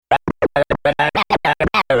Right on that.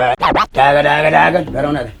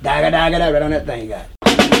 Right on that thing, guys.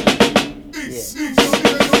 Yeah.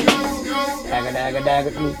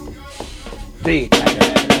 Dagger. Three.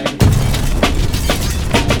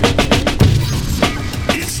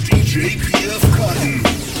 It's DJ PF Cotton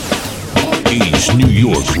on East New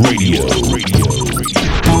York Radio.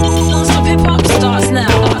 Non-stop hip hop starts now.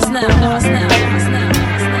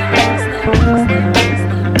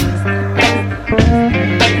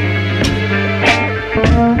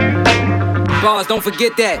 Bars, don't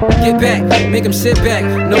forget that. Get back, make them sit back.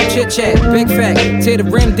 No chit chat, big fact. Tear the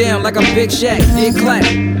rim down like I'm Big Shaq. Get clap.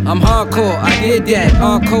 I'm hardcore, I did that.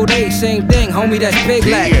 All code A, same thing, homie, that's Big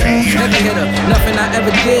Lack. Heavy hitter, nothing I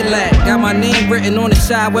ever did lack. Got my name written on the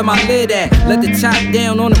side where my lid at. Let the top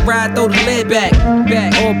down on the ride, throw the lid back.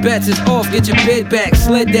 All bets is off, get your bid back.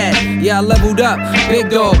 Slid that, yeah, I leveled up. Big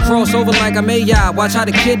dog, cross over like I'm AI. Watch how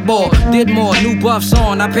the kid ball. Did more, new buffs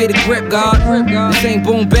on, I pay the grip, God. This ain't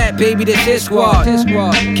boom bat, baby, this is squad.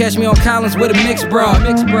 Catch me on Collins with a mix, bro.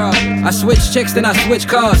 I switch chicks, then I switch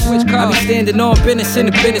cars. I be standing on business in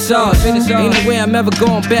the business hours. Ain't no way I'm ever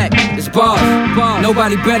going back. It's bars.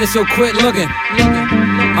 Nobody better, so quit looking.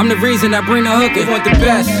 I'm the reason I bring the hook. They want the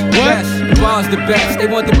best. What? The bar's the best. They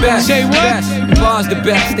want the best. Say what? Best. The bar's the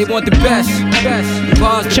best. They want the best. The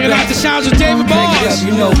bar's the Check best. out the sounds of David Take it Bars. up,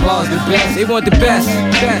 you know bar's the best. They want the best.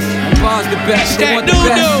 The bar's the best. They want the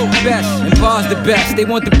best. And bar's the best. They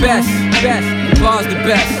want the best. The bar's the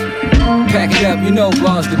best. Pack it up, you know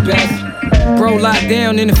bar's the best. Bro locked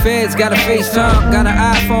down in the feds, got a FaceTime. Got an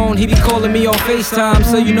iPhone, he be calling me on FaceTime.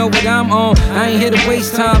 So you know what I'm on, I ain't here to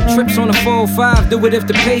waste time. Trips on the 405, do it if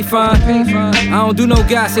the pay fine. I don't do no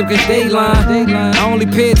gossip cause they line. I only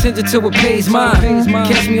pay attention to what pays mine.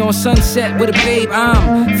 Catch me on Sunset with a babe,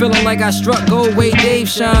 I'm feeling like I struck gold, way Dave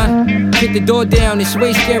shine. Kick the door down, it's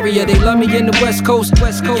way scarier. They love me in the West Coast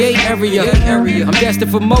gay area. I'm destined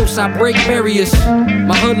for most, I break barriers.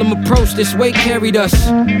 My hoodlum approach this way carried us.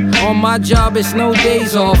 On my job, it's no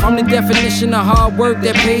days off. I'm the definition of hard work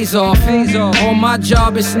that pays off. On my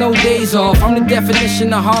job, it's no days off. I'm the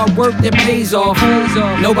definition of hard work that pays off.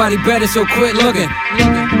 Nobody better, so quit looking.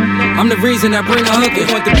 I'm the reason I bring the hook. They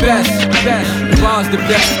want the best. The bar's the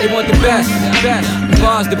best. They want the best. The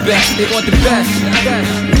bar's the best. They want the best.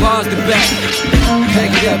 The bar's the best.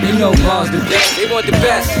 Pack it up, you know bar's the best. They want the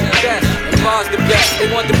best. The bar's the best. They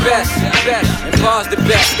want the best. The bar's the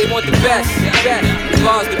best. They want the best. The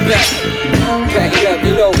bar's the best. Pack it up,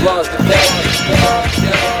 you know bar's the best.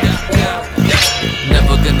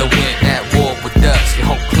 Never gonna win at war with us. Your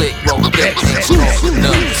whole clique roll thick, ain't strong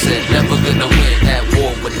enough. Said never gonna win at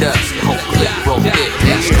war with us. Your whole clique roll thick,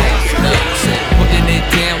 ain't strong enough. Said putting it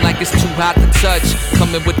down like it's too hot to touch.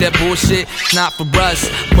 Coming with that bullshit, not for us.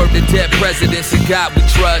 Murder dead presidents and God we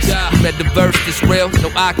trust. Read the verse, this real, no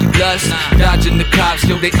Oculus. Dodging the cops,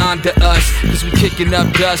 yo, they onto us. Cause we kicking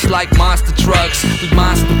up dust like monster trucks. We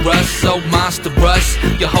monster us, so monstrous.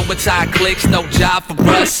 Your whole entire clique's no job for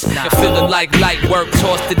us. You're feeling like light work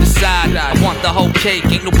tossed to the side. I want the whole cake,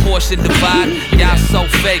 ain't no portion divide. Y'all so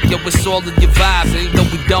fake, yo, it's all in your vibe. No,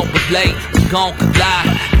 we don't relate, we gon' collide.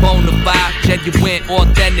 Bonafide, genuine,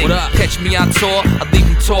 authentic. Catch me on tour, I leave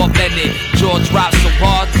them tormented. Jaw drop so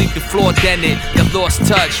hard, leave the floor dented. They lost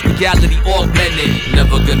touch, reality augmented.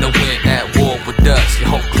 Never gonna win at war with us. Your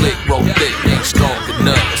whole clique roll thick, ain't strong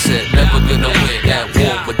enough. I said never gonna win at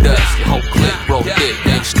war with us. Your whole clique roll thick,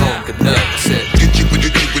 ain't strong enough. I said Get you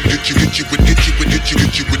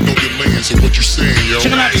with no demands. So what you saying, yo?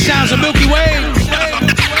 Checking out the sounds of Milky Way.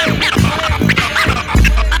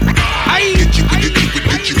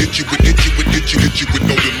 Get you with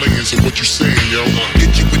no demands. So what you saying, yo?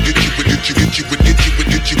 Get you with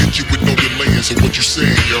no demands. So what you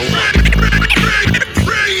saying, yo?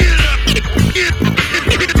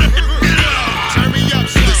 Turn me up.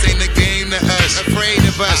 This ain't a game to us. Afraid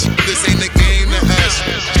of us. This ain't a game to us.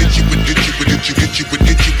 Get you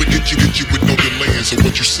with no demands. So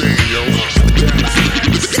what you saying, yo?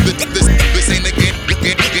 This ain't a game to us.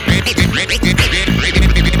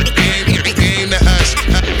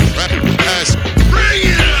 Us. Bring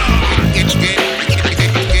it on.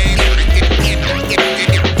 Game to us. Get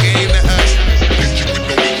you with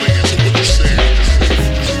no demands. So what you saying?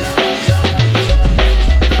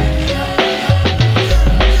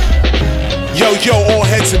 Yo, all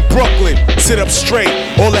heads in Brooklyn, sit up straight.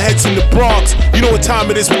 All the heads in the Bronx, you know what time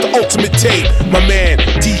it is with the ultimate tape. My man,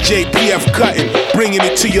 DJ PF Cuttin, bringing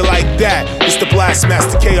it to you like that. It's the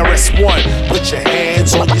Blastmaster KRS-One. Put your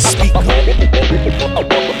hands on your speaker.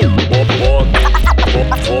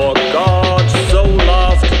 For God so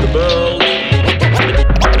loved the world,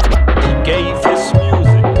 He gave His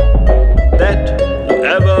music, that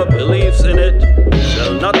whoever believes in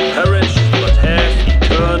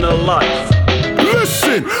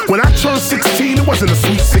It wasn't a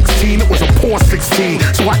sweet 16, it was a poor 16.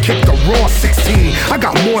 So I kicked a raw 16. I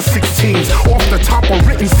got more 16s off the top of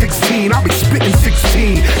written 16. I be spitting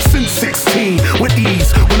 16 since 16 with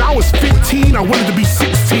ease. When I was 15, I wanted to be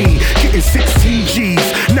 16, getting 16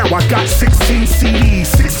 G's. Now I got 16 CDs,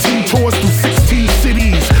 16 tours through 16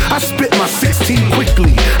 cities. I spit my 16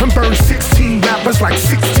 quickly and burned 16 rappers like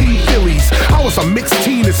 16 Phillies. I was a mixed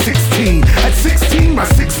teen at 16. At 16, my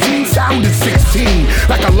 16 sounded 16.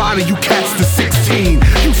 Like a lot of you cats to 16.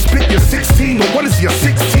 You spit your 16, but what does your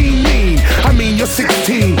 16 mean? I mean, your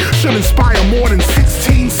 16 should inspire more than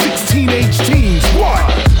 16 age teens. What?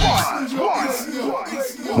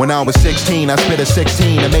 When I was 16, I spit a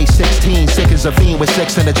 16 and made 16. Sick as a fiend with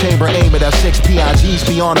 6 in the chamber, aim it at 6 PIGs.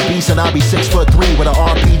 Beyond a beast and I'll be 6'3" with an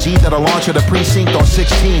RPG that'll launch at a precinct on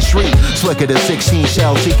 16th Street. Slicker than 16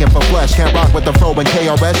 shells, seeking for flesh. Can't rock with the fro and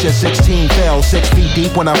KRS, just 16 fell. 6 feet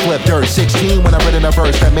deep when I flip dirt. 16 when I written a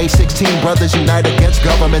verse that made 16 brothers unite against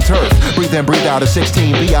government turf. Breathe in, breathe out at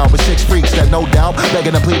 16. Be out with 6 freaks that no doubt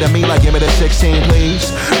begging to plead to me like give me the 16 please.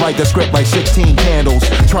 Write the script like 16 candles.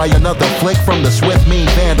 Try another flick from the swift mean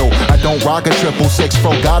vandal. I don't rock a 666,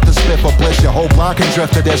 forgot to spit for bliss. Your whole block can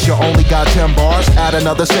drift to this, you only got 10 bars. Add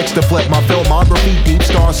another 6 to flip my filmography. Deep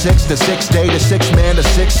star 6 to 6 day to 6 man to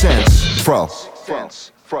 6 cents. Fro.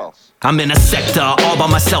 I'm in a sector all by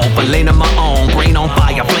myself, a lane of my own. Brain on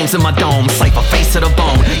fire, flames in my dome, cypher face to the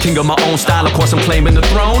bone. King of my own style, of course I'm claiming the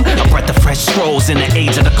throne. A breath of fresh scrolls in the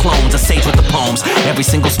age of the clones. A sage with the poems, every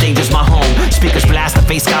single stage is my home. Speakers blast, the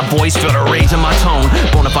face got voice, feel the rage in my tone.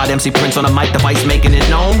 Bonafide MC Prince on a mic device making it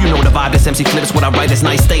known. You know the vibe, this MC flips, what I write is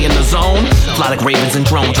nice, stay in the zone. Fly like ravens and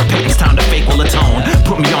drones, repeat, it's time to fake will atone.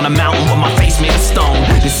 Put me on a mountain with my face made of stone.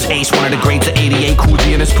 This is H, one of the greats of 88, Cool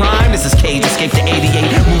G in his prime. This is Cage, escape to 88,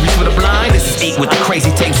 movies for the blind. This is 8 with the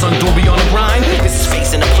crazy tapes on Doobie on the grind. This is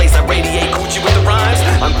Face in the place I radiate Gucci with the rhymes.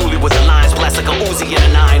 Unruly with the lines, blast like a Uzi in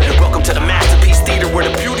a 9. Welcome to the Masterpiece Theater where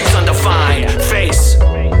the beauty's undefined. Face.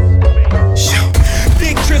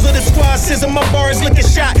 Big drizzle, the squad sizzle, my bars looking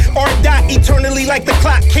shot. Art dot eternally like the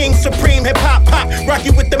clock. King supreme, hip hop pop. Rock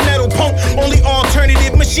you with the metal punk. Only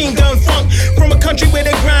alternative machine gun funk. From a country where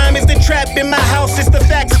the grime is the trap. In my house, it's the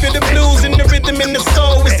facts for the blues and the rhythm in the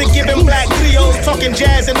soul. It's the giving black Cleos, talking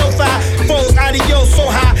jazz and no fire. Foes, adios, so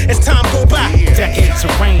high as time go by. Decades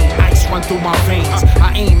of rain, ice run through my veins.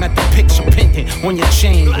 I aim at the picture pendant on your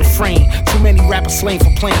chain. Refrain, too many rappers slain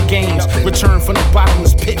for playing games. Return from the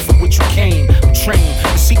bottomless pit from which you came. Train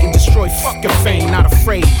to seek and destroy, fuck your fame. Not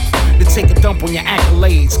afraid to take a dump on your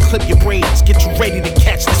accolades. Clip your braids, get you ready to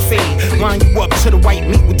catch this fade. Line you up to the white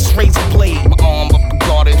meat with this razor blade. My arm up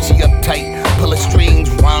guarded, she uptight. Pull the strings,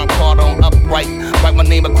 Ron Carter on upright. Write my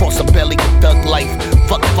name across her belly with thug life.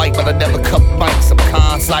 Fuck fight, but I never cup mics. I'm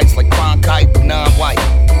concised like bronchite, non-white.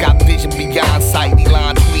 Got vision beyond sight,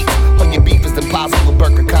 Elon tweets. All your beef is impossible,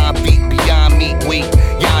 Burger Con beat. Beyond meat, weak.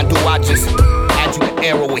 Y'all do I just add you an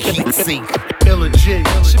arrow with heat seek. Illegit.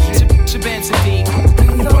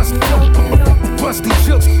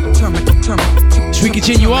 So we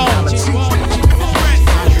continue on.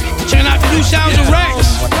 Check out the new sounds of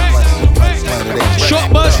Rex.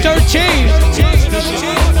 Short Bus 13.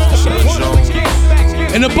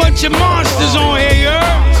 And a bunch of monsters on here,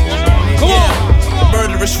 yeah. Come on.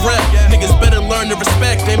 Murderous rep, niggas better learn to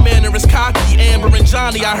respect. Their manner is cocky, Amber and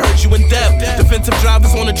Johnny, I heard you in depth. Defensive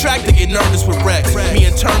drivers on the track, they get nervous with Rex. Me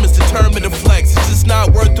and Term is determined to flex, it's just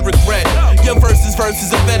not worth the regret. Your versus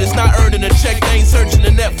a vet, it's not earning a check. They ain't searching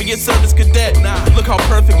the net for your service cadet. Look how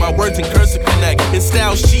perfect my words and cursive connect. His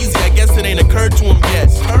style's cheesy, I guess it ain't occurred to him yet.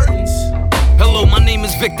 Curtains. Hello, my name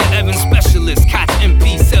is Victor Evans, specialist. Catch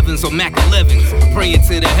MP7s or Mac 11s. Praying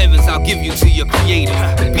to the heavens, I'll give you to your creator.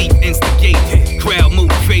 The beat instigator, crowd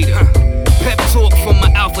motivator. Pep talk from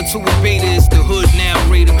my alpha to a beta. It's the hood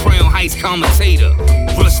narrator, Crown Heights commentator.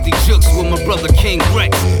 Rusty jokes with my brother King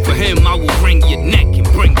Rex. For him, I will wring your neck and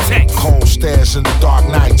bring text. Cold stares in the dark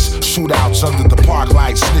nights, shootouts under the park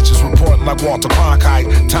lights. Snitches reporting like Walter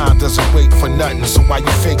Cronkite. Time doesn't wait for nothing, so while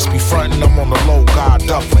you fakes be frontin', I'm on the low guard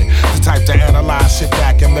dumpling. The type to analyze, sit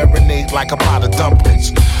back and marinate like a pot of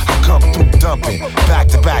dumplings. I come through dumping,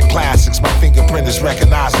 back-to-back classics. My fingerprint is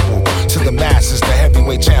recognizable. To the masses, the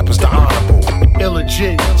heavyweight champ is the honorable.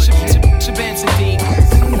 Illegit.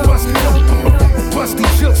 Busty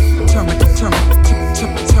jokes.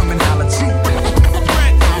 Terminology.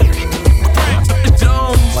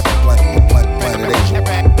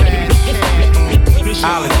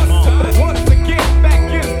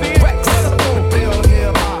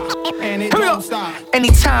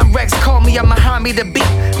 Anytime Rex call me, I'm Muhammad the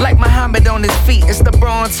beat. Like Muhammad on his feet. It's the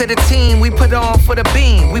Bronx to the team, we put on for the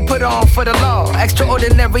beam, we put on for the law.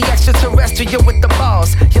 Extraordinary, extraterrestrial with the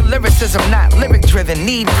balls. Your lyricism not lyric driven,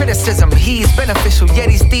 need criticism. He's beneficial, yet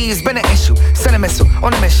these thieves been an issue. Send a missile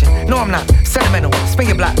on a mission. No, I'm not sentimental. Spin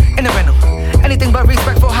your block in the rental. Anything but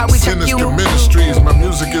respect for how we check you. Sinister ministries, my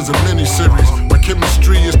music is a mini-series. My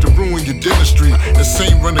chemistry is to ruin your dentistry. The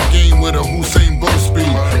same run a game with a Hussein Bolt speed.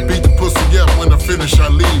 Beat the pussy up, when I finish I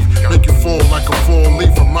leave. Make you fall like a fall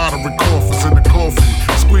leaf. I'm moderate coughers in the coffee.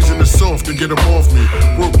 Squeezing it soft to get them off me.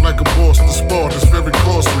 Work like a boss, the sport is very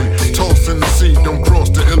costly. Toss in the sea, don't cross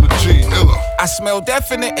the illa G, illa. I smell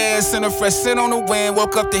death in the air, sent a fresh scent on the wind.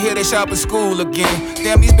 Woke up to hear they shop at school again.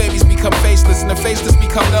 Damn, these babies become faceless and the faceless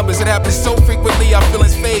become numbers. It happens so frequently, our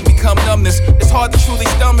feelings fade, become numbness. It's hard to truly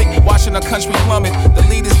stomach, watching a country plummet. The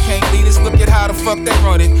leaders can't lead us, look at how the fuck they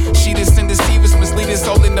run it. Cheaters and deceivers, misleaders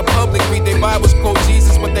all in the public. Read their Bibles, quote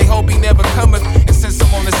Jesus, but they hope he never cometh. And since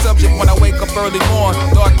I'm on the subject, when I wake up early morn,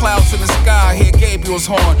 dark clouds in the sky, hear Gabriel's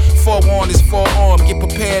horn. Forewarned is forearmed, get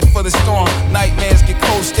prepared for the storm. Nightmares get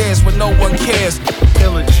cold stares when no one cares.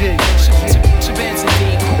 Illa G. Shabazz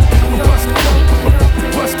and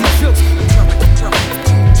Rusty Jokes.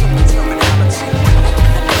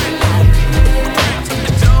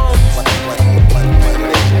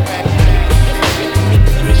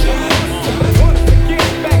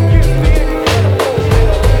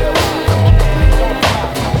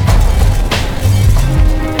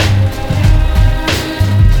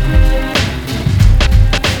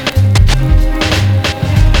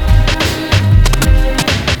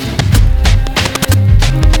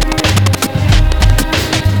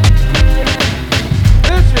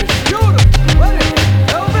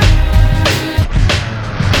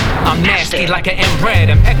 Like an inbred,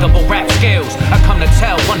 impeccable rap skills. I come to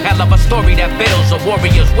tell one hell of a story that builds a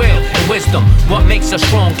warrior's will and wisdom. What makes a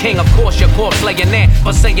strong king? Of course, your corpse laying there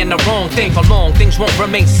for saying the wrong thing for long. Things won't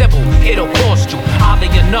remain civil, it'll cost you.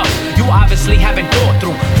 Oddly enough, you obviously haven't thought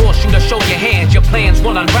through. Force you to show your hands, your plans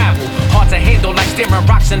will unravel. Hard to handle like steering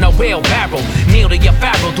rocks in a wheelbarrow. Kneel to your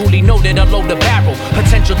pharaoh, duly noted a load of barrel.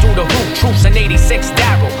 Potential through the roof, troops in 86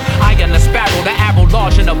 Darryl. I am the sparrow, the arrow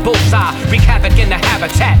large in a bullseye. Wreak havoc in the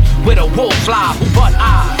habitat with a wolf fly. Who but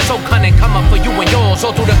I? So cunning, come up for you and yours.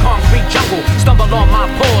 All through the concrete jungle, stumble on my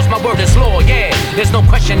paws. My word is law, yeah. There's no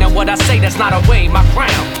question in what I say, that's not a way. My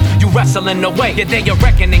crown, you wrestling away. Your day of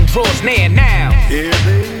reckoning draws near now. Here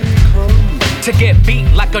they come. To get beat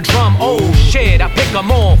like a drum, oh shit, I pick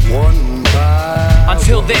them off. One by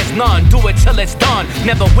until there's none, do it till it's done.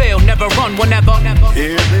 Never will, never run, whenever.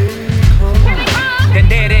 Here they come. Then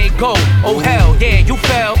there they go, oh hell, yeah, you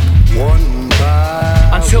fell. One by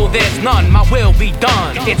until there's none, my will be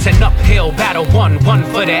done. It's an uphill battle, one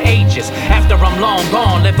for the ages. After I'm long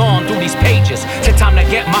gone, live on through these pages. It's time to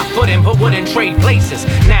get my foot in, but wouldn't trade places.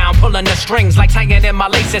 Now I'm pulling the strings like tightening in my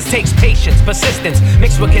laces. Takes patience, persistence,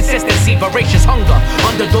 mixed with consistency, voracious hunger.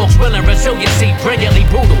 Underdogs willing resiliency, brilliantly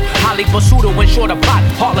brutal. Highly pursued when short of plot.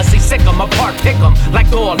 Heartlessly sick 'em apart, pick 'em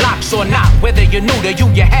like door locks or not. Whether you knew the you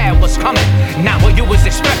had was coming. Not what you was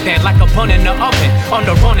expecting, like a bun in the oven. On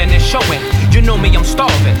the run and it's showing. You know me, I'm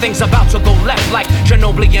starving. Things about to go left like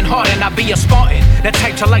Chernobyl and Harden. I be a Spartan, the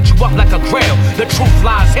type to light you up like a grill. The truth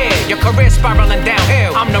lies here, your career spiraling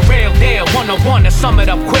downhill. I'm the real deal, 101 to sum it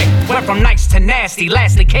up quick. Went from nice to nasty,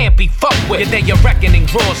 lastly can't be fucked with. Your day of reckoning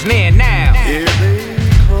draws near now. Here they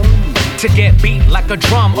come. To get beat like a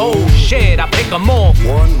drum, oh shit, I pick 'em off.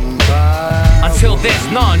 One by until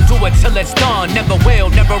there's none, do it till it's done. Never will,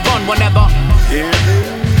 never run, whenever. Here they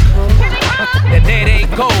come. And there they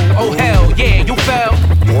go, oh hell, yeah, you fell.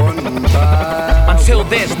 One by until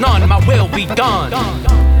there's none, my will be done.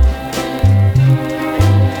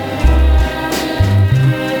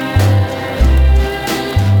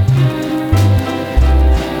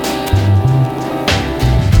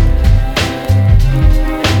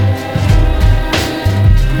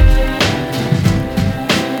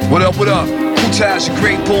 What up, what up? Taj, a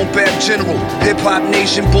great boom bap general. Hip hop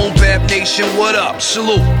nation, boom bap nation, what up?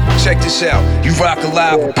 Salute. Check this out. You rock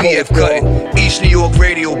alive with PF Cutting.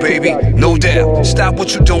 EastNYRadio, baby. No doubt. Stop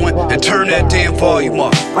what you're doing and turn that damn volume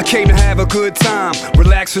up. I came to have a good time,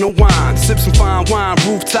 relax and unwind. Sip some fine wine,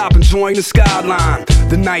 rooftop, enjoying the skyline.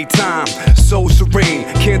 The nighttime, so serene.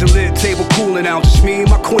 Candlelit table cooling out, just me and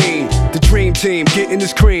my queen. The dream team, getting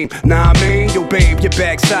this cream. Nah, I mean, yo, babe, your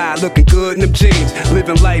backside looking good in them jeans.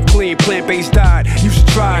 Living life clean, plant-based diet. You should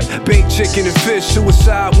try it. Baked chicken and fish,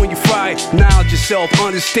 suicide when you fry it. Knowledge yourself,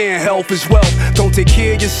 understand health is wealth. Don't take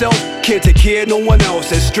care of yourself, can't take care of no one else.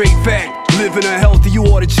 That's straight fact. Living unhealthy, you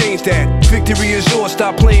ought to change that. Victory is yours,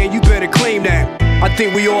 stop playing, you better claim that. I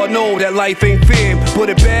think we all know that life ain't fair, but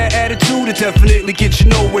a bad attitude will definitely get you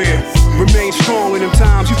nowhere. Remain strong in them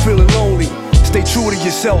times you feeling lonely. Stay true to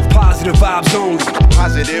yourself, positive vibes only.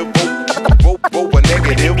 Positive, vote for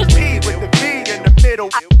negative. P with the V in the middle.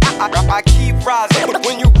 I keep rising.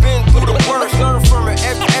 When you've been through the worst, learn from it.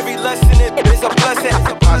 Every lesson is a blessing.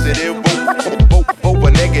 Positive, vote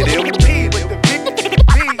for negative. P with the V in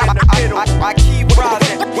the middle. I keep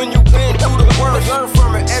rising. When you've been through the worst, learn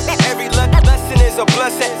from it. Every lesson is a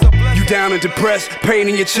blessing. You down and depressed, pain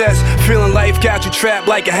in your chest, feeling life got you trapped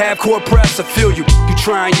like a half-court press. I feel you. You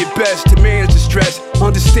trying your best to manage the stress.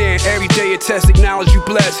 Understand every day a test, acknowledge you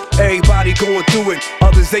blessed. Everybody going through it.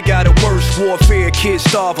 Others they got it worse. Warfare, kids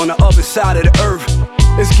starve on the other side of the earth.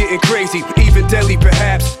 It's getting crazy, even deadly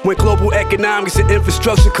perhaps, when global economics and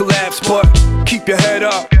infrastructure collapse. But keep your head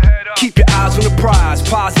up, keep your eyes on the prize.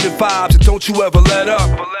 Positive vibes and don't you ever let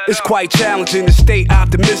up. It's quite challenging to stay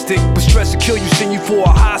optimistic, but stress will kill you, send you for a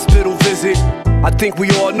hospital visit. I think we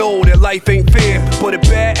all know that life ain't fair, but a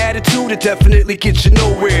bad attitude will definitely get you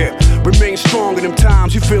nowhere. Remain strong in them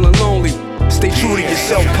times you feeling lonely. Stay true to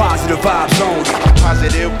yourself, positive vibes only.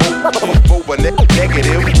 Positive, vote for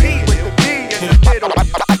negative.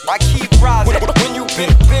 I keep rising. When you've been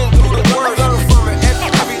through the worst, learn from it. Every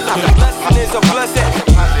lesson is a blessing.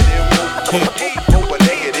 Positive, vote for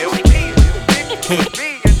negative.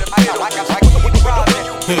 I keep rising. When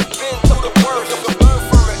you've been through the worst, learn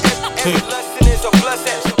from it. Every lesson is a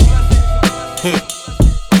blessing.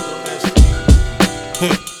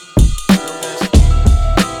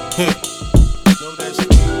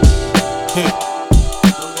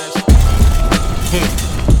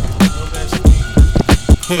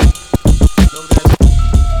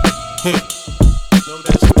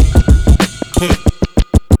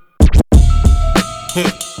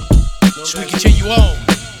 So we continue on.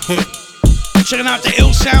 Checking out the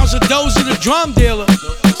ill sounds of Dozy the drum dealer.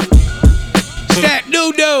 Stack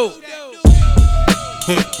doo-doo.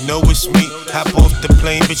 Know it's me, hop off the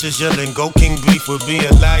plane, bitches yelling, go King Beef. Would be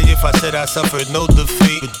a lie if I said I suffered no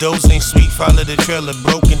defeat. But those ain't sweet, follow the trail of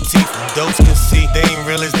broken teeth. Those can see, they ain't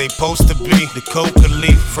real as they supposed to be. The coca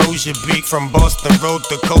leaf, froze your beak. From Boston Road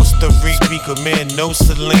to Costa Rica. Speaker man, no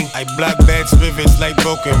Celine. I block bad spirits like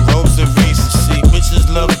broken rosaries. See, bitches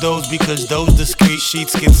love those because those discreet.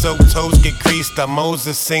 Sheets get soaked, toes get creased. I'm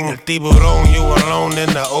Moses sing. El tiburón, you alone in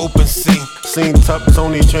the open sea. Seen Tuck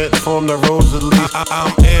Tony transform the Rosalie.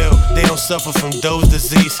 I'm ill, they don't suffer from those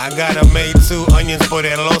disease. I got a made 2 onions for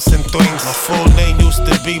their los and twins. My full name used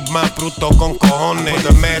to be más bruto con cojones.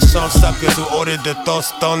 For the mash on suckers who ordered the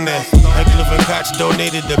tostones. Cliff and Koch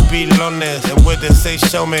donated the bilones. And with it say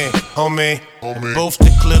show me, homie. Both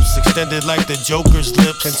the clips extended like the Joker's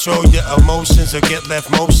lips. Control your emotions or get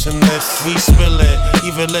left motionless. We spill it,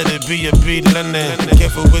 even let it be a beat linen.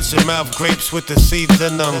 Careful with your mouth, grapes with the seeds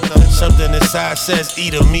in them. Something inside says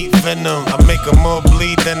eat or meat venom. I make them all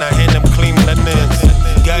bleed, then I hand them clean linens.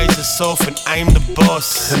 Guys are soft and I'm the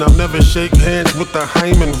boss. And I'll never shake hands with the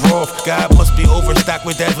Hyman Roth. God must be overstocked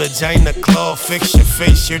with that vagina claw. Fix your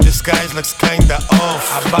face, your disguise looks kinda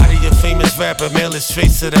off. I body a famous rapper, mail his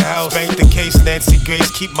face to the house. Bank the case, Nancy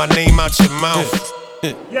Grace, keep my name out your mouth.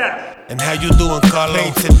 Yeah. And how you doing, Carlo?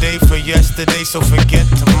 Ain't today for yesterday, so forget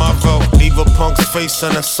tomorrow. Leave a punk's face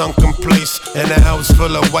on a sunken place. In a house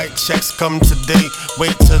full of white checks come today.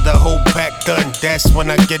 Wait till the whole pack done, that's when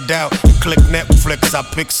I get out. And click Netflix, I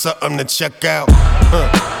pick something to check out.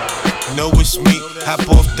 Know it's me, hop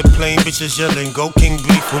off the plane, bitches yelling, go King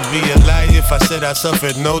Beef. Would be a lie if I said I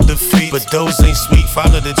suffered no defeat. But those ain't sweet,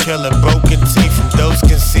 follow the trail of broken teeth. Those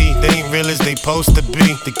can see, they ain't real as they supposed to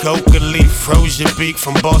be. The coca leaf, froze your beak.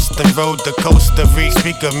 From Boston Road to Costa Rica.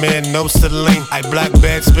 Speaker man, no Celine. I block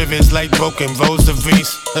bad spirits like broken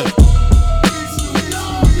rosaries.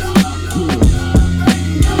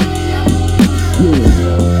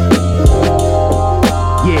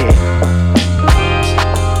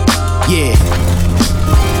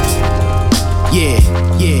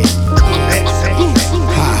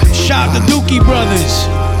 Shout out the Dookie Brothers.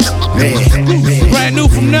 Brand new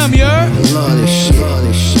from them, you heard? Love this shit.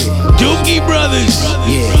 Dookie Brothers.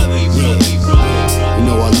 Yeah. You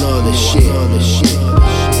know I love this shit.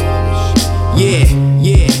 Yeah.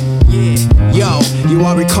 Yo,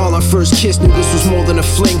 I recall our first kiss, knew this was more than a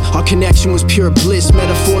fling. Our connection was pure bliss,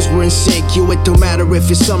 metaphors were in sync. Yo, it don't matter if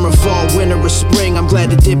it's summer, fall, winter, or spring. I'm glad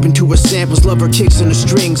to dip into her samples, love her kicks and the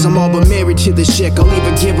strings. I'm all but married to this chick, I'll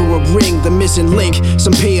even give her a ring. The missing link,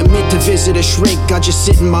 some pay a mint to visit a shrink. I just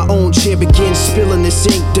sit in my own chair, begin spilling this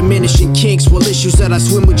ink. Diminishing kinks, well issues that I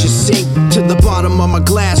swim with just sink to the bottom bottom of my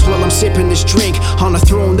glass while I'm sipping this drink. On a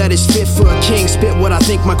throne that is fit for a king. Spit what I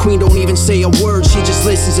think, my queen don't even say a word. She just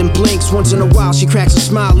listens and blinks. Once in a while she cracks a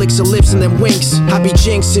smile, licks her lips and then winks. I'd be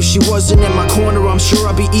jinxed if she wasn't in my corner. I'm sure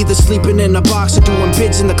I'd be either sleeping in a box or doing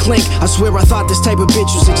bids in the clink. I swear I thought this type of bitch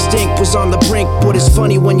was extinct, was on the brink. But it's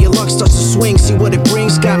funny when your luck starts to swing. See what it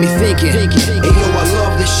brings, got me thinking. Hey yo, I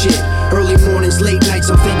love this shit. Early mornings, late nights,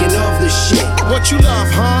 I'm thinking of this shit. What you love,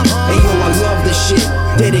 huh? Hey yo, I love this shit.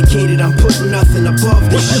 Dedicated, I'm putting nothing above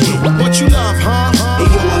this shit. What you love, huh? Hey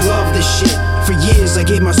yo, I love this shit. For years I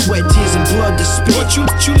gave my sweat, tears, and blood to spit. What you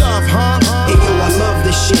love, huh? Hey yo, I love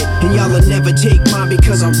this shit. And y'all'll never take mine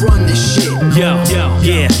because I run this shit. Yeah.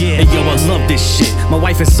 Hey yo, I love this shit. My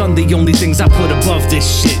wife and son, the only things I put above this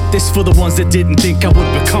shit. This for the ones that didn't think I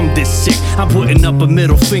would become this sick. I'm putting up a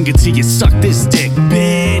middle finger to you, suck this dick,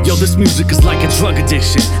 bitch. Yo, this music is like a drug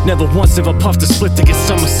addiction. Never once have I puffed a split to get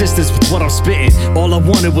some assistance with what I'm spitting. All I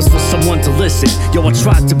wanted was for someone to listen. Yo, I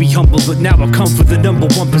tried to be humble, but now I come for the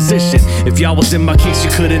 #1 position. If y'all was in my case,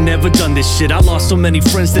 you could've never done this shit. I lost so many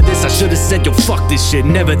friends to this, I should've said, yo, fuck this shit.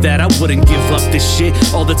 Never that, I wouldn't give up this shit.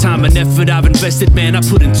 All the time and effort I've invested, man, I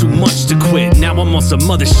put in too much to quit. Now I'm on some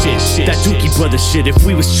other shit. That Dookie Brother shit. If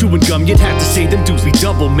we was chewing gum, you'd have to say them dudes be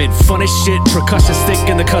double mint. Fun as shit, percussion's thick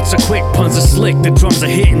and the cuts are quick. Puns are slick, the drums are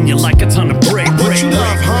hitting you like a ton of brick. What you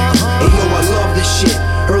love, huh? Hey yo, I love this shit.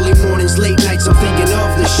 Early mornings, late nights, I'm thinking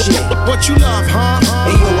of this shit. What you love, huh?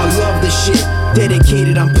 Hey yo, I love this shit.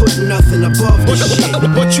 Dedicated, I'm putting nothing above this shit.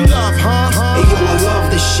 What you love, huh? Hey yo, I love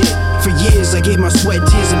this shit. For years I gave my sweat,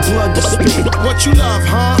 tears, and blood to spit. What you love,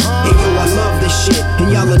 huh? Hey yo, I love this shit.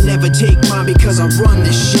 And y'all'll never take mine because I run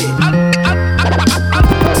this shit. I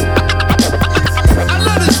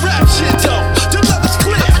love this rap shit though. The love is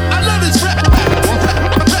clear. I love this rap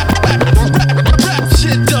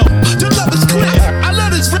shit though. The love is clear. I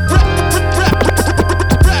love this rap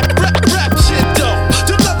shit though.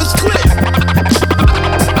 The love is clear.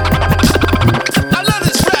 I love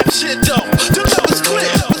this rap shit though. The love is clear.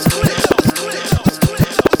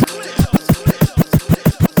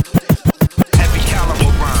 Heavy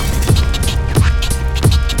caliber rhyme.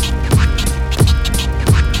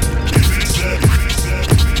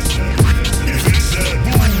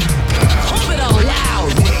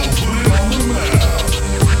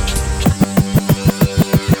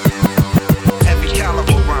 Heavy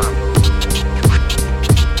caliber rhyme.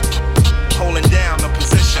 Holding down the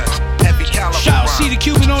position. Heavy caliber Shout rhyme. C the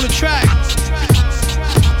Cuban on the track.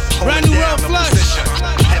 Brand new World Flush.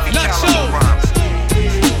 Nuxo.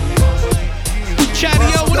 Chatty,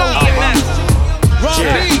 yo, what up? Raw B.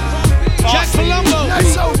 Jack Palumbo.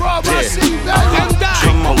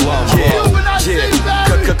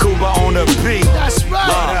 Kakuba on the beat. That's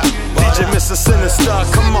right. DJ Mr. Sinister,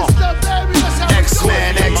 come on.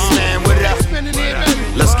 X-Man, what up?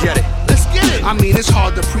 Let's get it. I mean, it's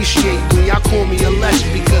hard to appreciate when y'all call me a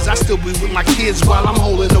legend because I still be with my kids while I'm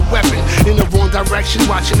holding a weapon in the wrong direction,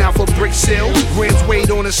 watching out for brick sale. Grams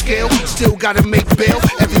weighed on a scale, still gotta make bail.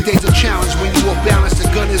 Every day's a challenge when you off balance, the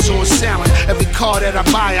gun is on silent. Every car that I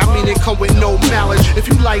buy, I mean, it come with no mileage. If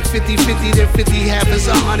you like 50-50, then 50 half is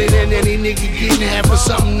 100, and any nigga getting half for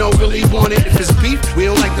something no really want it. If it's beef, we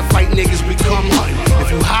don't like to fight niggas, we come hunting.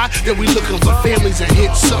 If you high, then we looking for families and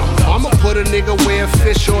hit something. I'ma put a nigga where a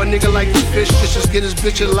fish or a nigga like the fish. Just get his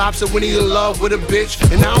bitch a lobster when he in love with a bitch.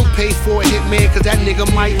 And I don't pay for a hitman cause that nigga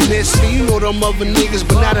might miss. See, you know them other niggas,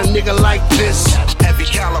 but not a nigga like this. Heavy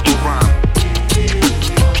caliber rhyme.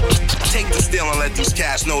 Take the steal and let these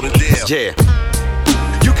cats know the deal. Yeah.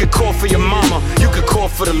 You can call for your mama, you can call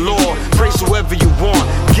for the law. Praise whoever you want,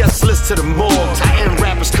 guest list to the morgue. I end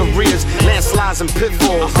rappers' careers, landslides and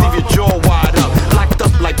pitfalls. Leave your jaw wide up, locked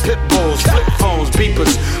up like pit bulls. Flip phones,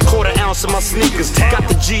 beepers, quarter ounce of my sneakers. Got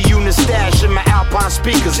the G-Unit stash in my Alpine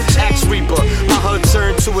speakers. Axe Reaper, my hood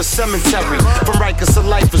turned to a cemetery. From Rikers to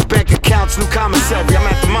Lifers, bank accounts, new commissary. I'm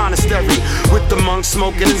at the monastery with the monks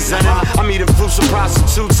smoking and zenning. I'm eating fruits and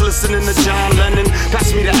prostitutes, listening to John Lennon.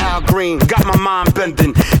 Pass me the Al Green, got my mind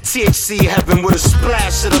bending. THC heaven with a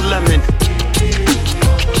splash of the lemon.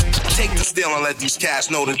 Take the steal and let these cats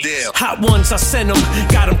know the deal. Hot ones, I send them,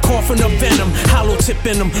 got them coughing up venom. Hollow tip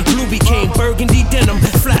in them, blue became burgundy denim.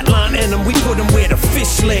 Flatline in them, we put him where the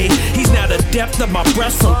fish lay. He's now the depth of my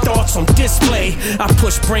breath, some thoughts on display. I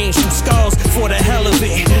push brains through skulls for the hell of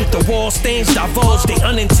it. The wall stains divulge their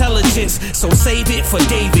unintelligence, so save it for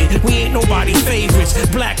David. We ain't nobody favorites.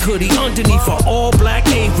 Black hoodie underneath for all black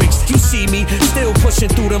Avics. You see me still pushing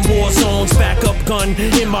through them war zones. Back up gun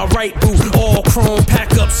in my right boot, all chrome.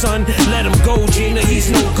 Pack up, son. Let him go, Gina, he's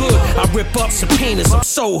no good. I rip up subpoenas, I'm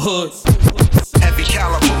so hood. Heavy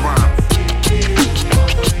caliber rhyme.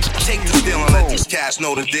 Take the steal and let these cats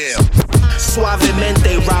know the deal.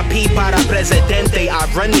 suavemente. Rapi para presidente. I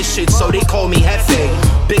run this shit, so they call me Jefe.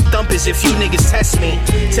 Big thumpers if you niggas test me.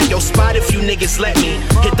 Take your spot if you niggas let me.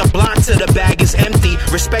 Hit the block till the bag is empty.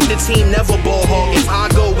 Respect the team, never ball hog. If I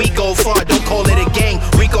go, we go far. Don't call it a gang,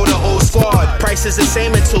 we go the whole squad. Price is the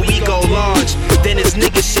same until we go large. Then it's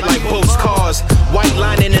niggas shit like boats, cars. White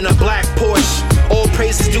lining in a black Porsche. All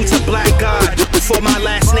praises due to black God. For my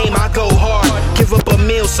last name, I go hard. Give up a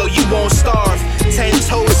meal so you won't starve. 10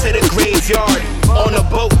 toes to the graveyard. On a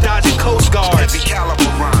boat, dodging Coast Guards. Heavy caliber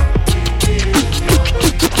rhyme.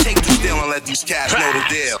 Take the deal and let these cats know the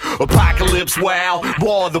deal. Apocalypse, wow,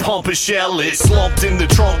 war the pumper shell is slumped in the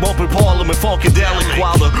trunk, bumping Parliament Funkadelic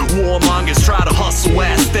while the warmongers try to hustle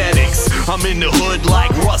aesthetics. I'm in the hood like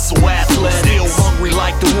Russell Athletics, still hungry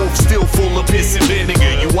like the wolf, still full of piss and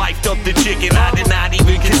vinegar. You wiped up the chicken, I did not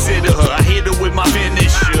even consider her. I hit her with my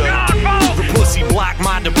finisher. The pussy blocked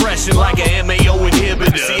my depression like a MAO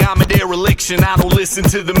inhibitor. See, I'm a dereliction, I don't listen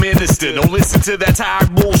to the minister. Don't listen to that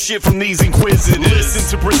tired bullshit from these inquisitors.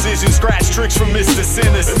 Listen to precision scratch tricks from Mr.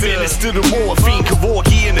 Sinister. Minister to morphine,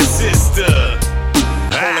 Kevorkian and a sister.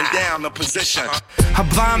 Holding down the position. A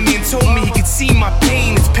blind man told me he could see my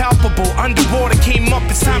pain. It's palpable. Underwater came up.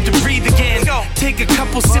 It's time to breathe again. Take a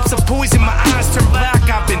couple sips of poison. My eyes turn black.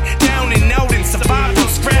 I've been down and out and survived on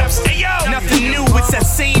scraps. Nothing new. It's that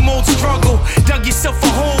same old struggle. Dug yourself a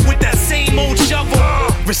hole with that same old shovel.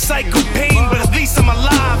 Recycle pain, but at least I'm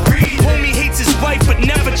alive. Homie hates his wife, but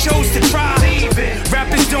never chose to try.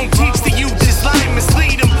 Rappers don't teach the youth. Just lie and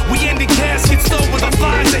mislead them. We ended caskets slow with the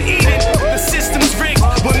flies are eating. The system's rigged.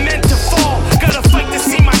 We're meant to fall. Gotta fight to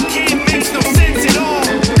see my kid. Makes no sense at all.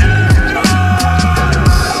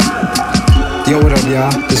 Yo, what up,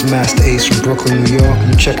 y'all? This is Master Ace from Brooklyn, New York.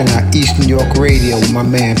 I'm checking out EastNYRadio with my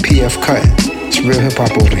man PF Cuttin. It's real hip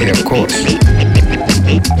hop over here, of course.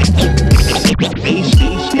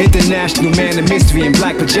 International man of mystery in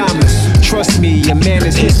black pajamas. Trust me, a man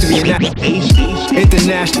is history and that.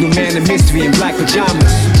 International man of mystery in black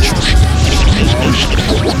pajamas.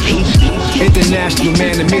 International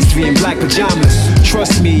man of mystery in black pajamas.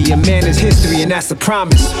 Trust me, a man is history and that's a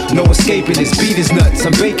promise. No escaping this, beat is nuts,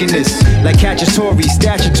 I'm baking this. Like Cacciatore,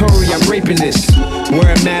 statutory, I'm raping this.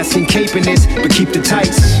 Wear a mask and caping this, but keep the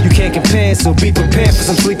tights. You can't compare, so be prepared for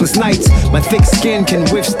some sleepless nights. My thick skin can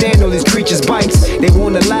withstand all these creatures' bites. They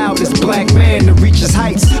won't allow this black man to reach his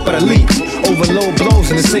heights. But I leap over low blows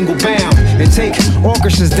in a single bound and take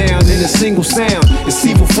orchestras down in a single sound. This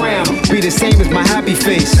evil frown be the same as my happy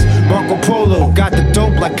face. Marco Polo got the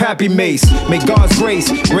dope like Pappy Mace. May God's grace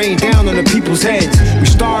rain down on the people's heads. We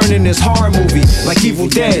starring in this horror movie like Evil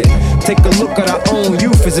Dead. Take a look at our own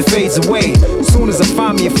youth as it fades away. Soon as I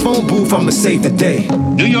find me a phone booth, I'ma save the day.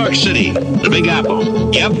 New York City, the Big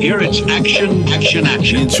Apple. Yep, here it's action, action,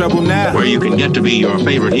 action. In trouble now. Where you can get to be your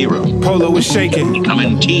favorite hero. Polo is shaking. They come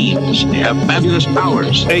in teams. They have fabulous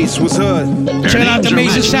powers. Ace was hood. Check out the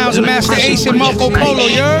amazing sounds of Master Ace and Marco Polo,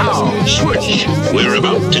 you heard? Switch. We're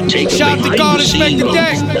about to take Shout a to behind God, the scene Inspector look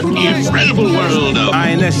Deck. at the incredible world of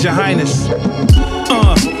INS, your highness.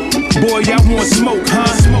 Boy, y'all want smoke, huh?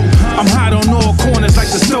 I'm hot on all corners like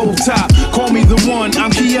the stove top. Call me the one, I'm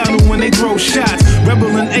Keanu when they throw shots. Rebel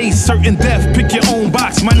and Ace, certain death, pick your own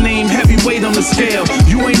box. My name heavyweight on the scale.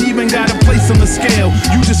 You ain't even got a place on the scale.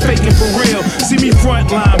 You just faking for real. See me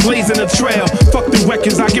frontline, blazing a trail. Fuck the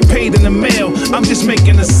records, I get paid in the mail. I'm just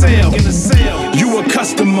making a sale. You a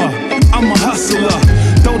customer, I'm a hustler.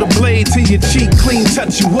 Throw the blade to your cheek, clean,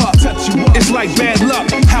 touch you up. It's like bad luck,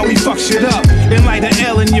 how we fuck shit up. And light an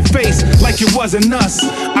L in your face like it wasn't us.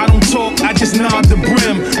 I don't talk, I just nod the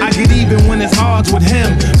brim. I get even when it's odds with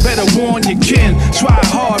him. Better warn your kin. Try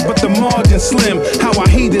hard, but the margin's slim. How I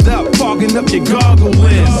heat it up, fogging up your gargle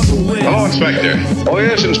lens. Hello, Inspector. Oh,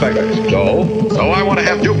 yes, Inspector. So I want to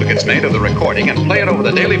have duplicates made of the recording and play it over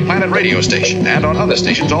the Daily Planet radio station and on other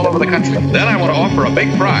stations all over the country. Then I want to offer a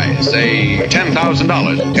big prize, say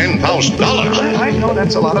 $10,000. $10,000? I know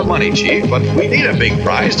that's a lot of money, Chief, but we need a big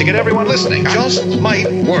prize to get everyone listening. Just might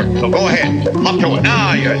work. So go ahead, hop to it.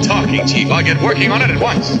 Now you're talking, Chief. I'll get working on it at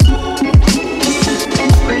once.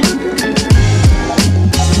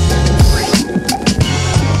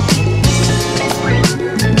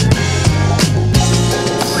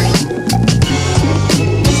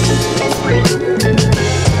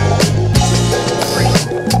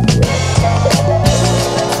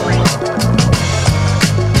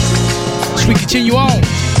 We continue on.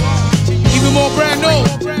 Even more brand new.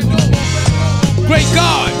 Great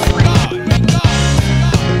God.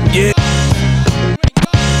 Yeah.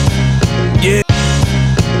 Yeah.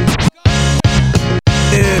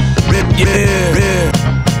 Yeah.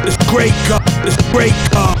 It's great God. It's great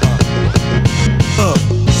God.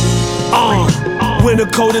 Winter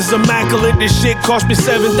coat is immaculate. This shit cost me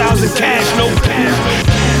 7,000 cash, no cash.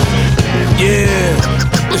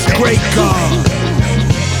 Yeah, it's great God.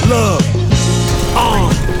 Look,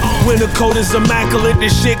 winter coat is immaculate.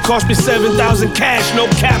 This shit cost me 7,000 cash, no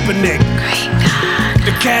Kaepernick.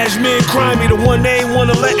 The cashmere crimey, the one they ain't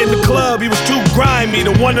wanna let in the club. He was too grimy,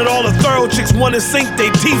 the one that all the thorough chicks wanna sink their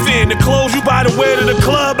teeth in. The clothes you buy to wear to the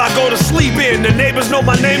club, I go to sleep in. The neighbors know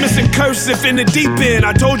my name is in cursive in the deep end.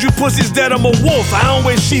 I told you pussies that I'm a wolf, I don't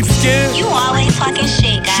wear sheepskin. You always talking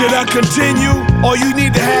shit, guys. Should I continue? All you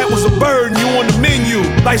need to have was a bird and you on the menu.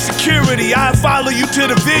 Like security, I follow you to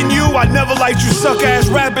the venue. I never liked you suck ass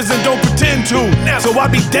rappers and don't pretend to. So I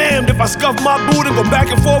be damned if I scuff my boot and go back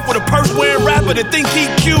and forth with a purse wearing rapper that think he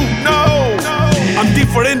cute. No, I'm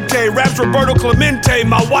differente, raps Roberto Clemente.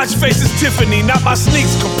 My watch face is Tiffany, not my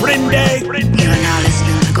sneaks, comprende? You are now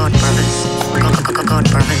listening to God Brothers. God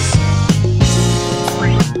Brothers.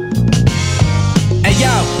 Hey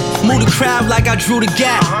yo, move the crowd like I drew the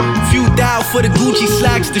gap. Few dial for the Gucci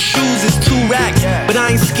slacks, the shoes is 2 racks. But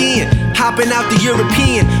I ain't skiing, hopping out the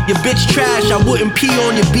European. Your bitch trash, I wouldn't pee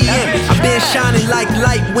on your BM. I been shining like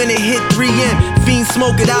light when it hit 3M. Fiend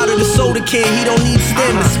smoke it out of the soda can, he don't need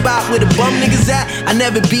stem. The spot where the bum niggas at, I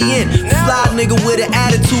never be in. Fly nigga with an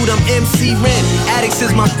attitude, I'm MC Ren. Addicts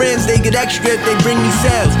is my friends, they get extra if they bring me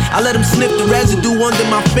sales. I let them sniff the residue under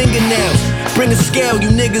my fingernails. Bring a scale, you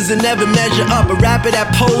niggas will never measure up. A rapper that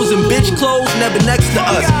pose in bitch clothes, never next to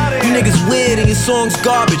us. You niggas weird and your songs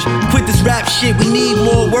garbage. Quit this rap shit, we need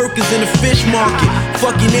more workers in the fish market.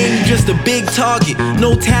 Fuck your name, you just a big target.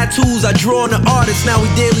 No tattoos, I draw on the artist, now we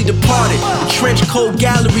dearly departed. The trench coat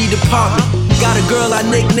gallery department. Got a girl I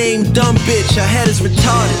nicknamed Dumb Bitch, her head is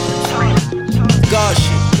retarded. God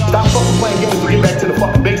shit. Stop fucking playing games and get back to the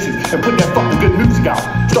fucking basics and put that fucking good music out.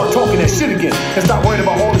 Start talking that shit again and stop worrying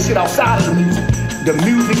about all the shit outside of the music. The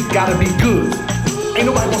music gotta be good. Ain't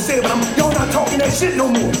nobody gonna say it, but y'all not talking that shit no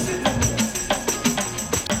more.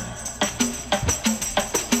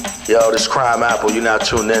 Yo, this Crime Apple, you now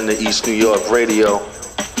tuned in to EastNYRadio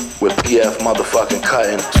with PF motherfucking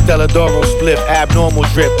Cutting. Stelladoro split, abnormal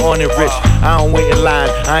drip, on it rich. I don't wait in line,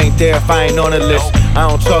 I ain't there if I ain't on the list. I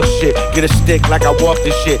don't talk shit, get a stick like I walk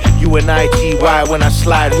this shit. You and ITY when I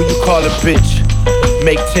slide, who you call a bitch?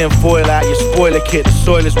 Make 10 foil out your spoiler kit. The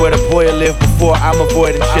soil is where the boy live before I'm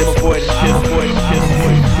avoiding shit.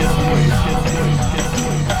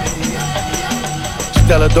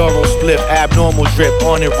 Stelladoro split, abnormal drip,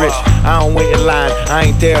 on it rich. I don't wait in line, I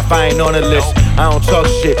ain't there if I ain't on the list. I don't talk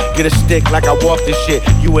shit, get a stick like I walk this shit.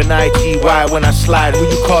 You and ITY when I slide, who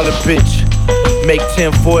you call a bitch? Make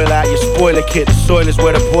 10 foil out your spoiler kit. The soil is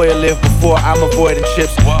where the boy live before I'm avoiding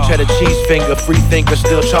chips. Cheddar cheese finger, free thinker,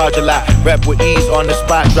 still charge a lot. Rep with ease on the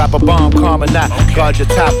spot, drop a bomb, calm or not. Guard your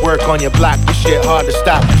top, work on your block, this shit hard to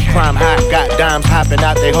stop. Crime hot, got dimes hopping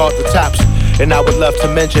out, they halt the tops. And I would love to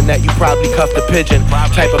mention that you probably cuffed a pigeon.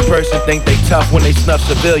 Type of person think they tough when they snuff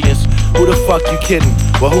civilians. Who the fuck you kidding?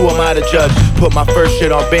 Well, who am I to judge? Put my first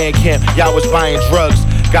shit on Bandcamp, y'all was buying drugs.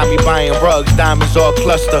 Got me buying rugs, diamonds all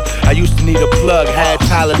cluster. I used to need a plug, had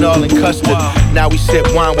Tylenol and custard. Now we sip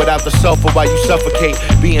wine without the sulfur while you suffocate.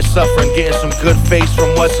 Being suffering, getting some good face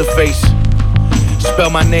from what's her face.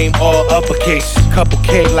 Spell my name all uppercase. Couple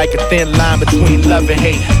K like a thin line between love and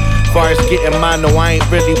hate. Far as getting mine, no, I ain't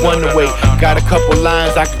really one to wait. Got a couple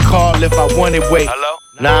lines I could call if I wanted wait.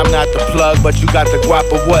 Nah, I'm not the plug, but you got the guap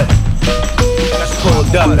or what? That's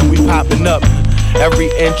pulled up and we popping up. Every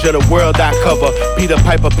inch of the world I cover. Peter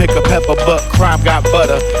Piper pick a pepper, but crime got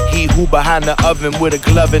butter. He who behind the oven with a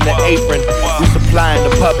glove and an apron. We supplying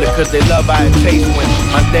the public cause they love how it tastes when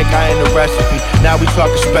my neck I in the recipe. Now we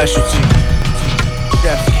talking specialty.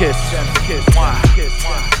 Chef's kiss.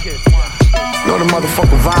 Know the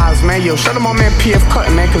motherfucker vibes, man. Yo, shout out my man PF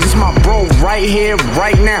Cutting, man, cause it's my bro right here,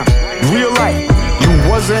 right now. Real life, you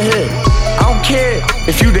wasn't here. I don't care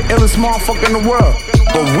if you the illest motherfucker in the world,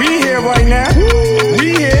 but we here right now.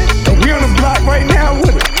 We here, and we on the block right now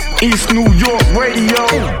with it.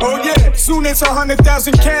 EastNYRadio. Oh yeah, soon as 100,000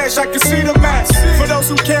 cash, I can see the max. For those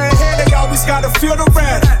who can't hear, they always gotta feel the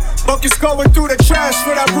wrath. Buckets going through the trash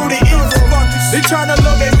for that Rudy evil. They tryna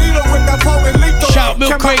load their needle with that poet lethal. Shout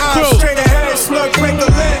Milk Crate Crew. Straight ahead, slug, break the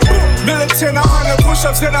lid. Militant, 100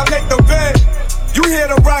 push-ups, then I make the bed. You hear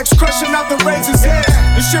the rocks crushing out the razor's head.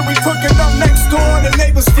 The shit we cooking up next door, the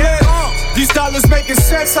neighbors dead. These dollars making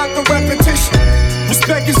sense out the repetition.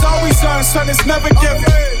 Respect is always earned, son, it's never given.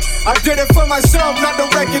 I did it for myself, not the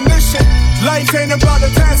recognition. Life ain't about the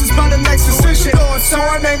past, it's about the next decision. So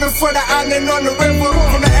I'm aiming for the island on the river.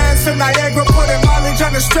 From the ass to Niagara, putting mileage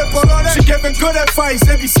on the stripper. She giving good advice,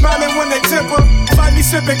 they be smiling when they tip her. Find me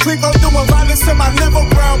sipping Clico, doing violence in my liver.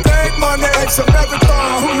 Brown bag money, it's a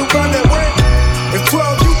marathon. Who you running with? If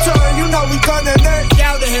 12 you turn, you know we gunning it.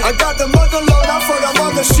 I got the mother load out for the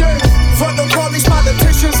mother shit. For the police,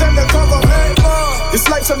 politicians, and the government. This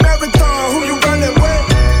life's a marathon, who you running with?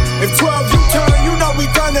 If 12 you turn, you know we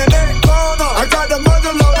gunning it. I got the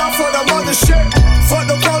mother load out for the mother shit. For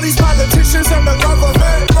the police, politicians, and the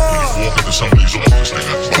government. Walk into somebody's office, they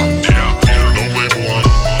got no label on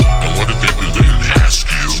them. And what if they didn't ask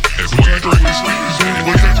you? If we ain't during this thing,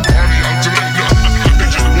 anybody got to party out tonight? No, they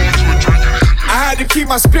just want you to drink it. I had to keep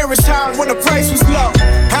my spirits high when the price was low.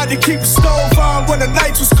 Had to keep the stove on when the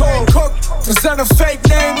night was cold. Cook, present a fake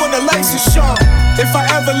name when the lights are shown. If I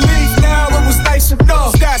ever leave now, it was nice to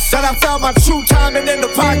know that I found my true timing in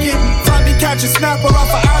the pocket. Finally catch a snapper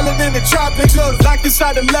off an island in the tropics. Locked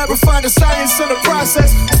inside the lab, refine the science in the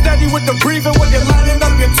process. Steady with the breathing when you're lining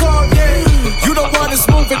up your tongue, yeah. You don't want us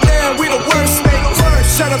moving there, we the worst snake.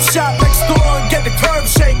 Shut up shop next door and get the curb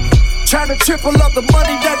shake. Trying to triple up the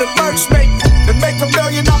money that the merch make. Then make $1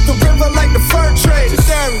 million off the river like the fur trade.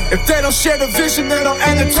 If they don't share the vision, they don't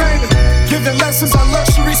entertain it. Giving lessons on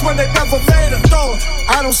luxuries when they never made it. No,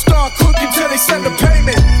 I don't start cooking till they send the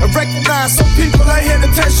payment. And recognize some people ain't here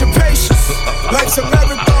to test your patience. Life's a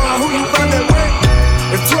marathon, who you running with?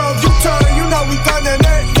 If 12 you turn, you know we gunning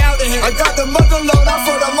it. I got the mother load out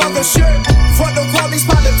for the mother shit. For the police,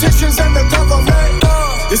 politicians, and the government.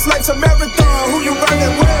 This life's a marathon, who you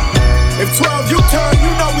running with? If 12 you turn,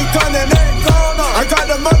 you know we gunning it. I got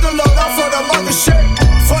the mother load out for the mother shit.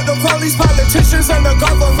 For the police, politicians, and the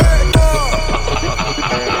government.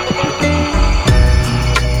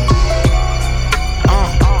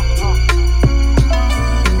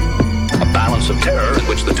 A balance of terror in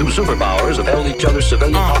which the two superpowers have held each other's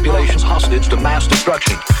civilian populations hostage to mass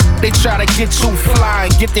destruction. They try to get too fly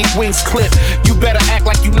and get their wings clipped. You better act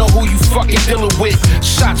like you know who you fucking dealing with.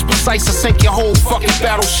 Shots precise to sink your whole fucking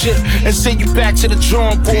battleship and send you back to the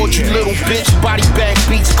drawing board, you little bitch. Body bag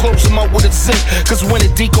beats, close them up with a zip. Cause when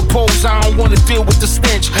it decomposes, I don't wanna deal with the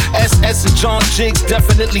stench. SS and John Jigs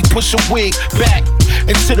definitely push a wig back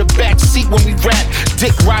into the back seat when we rap.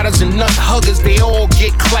 Dick riders and nut huggers, they all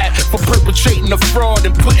get clapped for perpetrating a fraud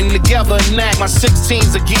and putting together an act. My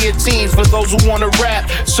 16s are guillotines for those who wanna rap.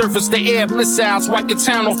 Surface the air missiles, wipe your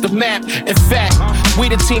town off the map. In fact, we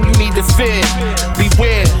the team you need to fear.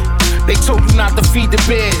 Beware, they told you not to feed the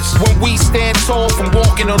bears. When we stand tall from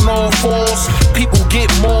walking on all fours, people get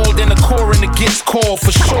mauled and the coroner gets called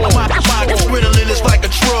for sure. My adrenaline is like a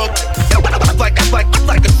drug. Like a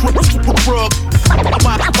drug.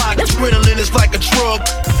 My adrenaline is like a drug.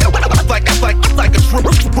 Like a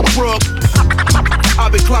drug.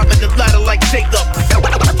 I've been climbing the ladder like Jacob.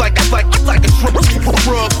 Like a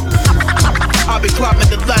drug. I've been climbing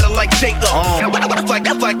the ladder like Jacob.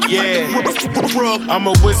 I'm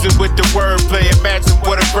a wizard with the wordplay. Imagine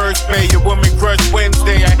what a first pay. Your woman crush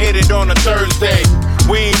Wednesday, I hit it on a Thursday.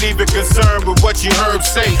 We ain't even concerned with what you heard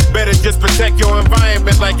say. Better just protect your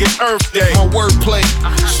environment like it's Earth Day. My wordplay,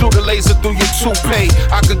 shoot a laser through your toupee.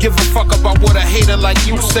 I could give a fuck about what a hater like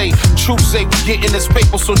you say. Truth say we getting this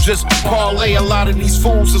paper, so just parlay. A lot of these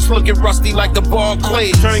fools is looking rusty like the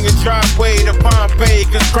Barclays. Turn your driveway to Pompeii,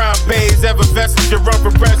 cause crime pays. Effervescence, you run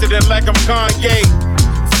for president like I'm Kanye.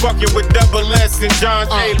 Fucking with double S and John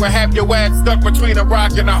Jay, but have your ass stuck between a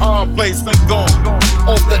rock and a hard place. Let's go.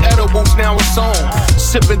 Off the edibles, now it's on.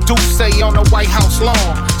 Sipping Douce on the White House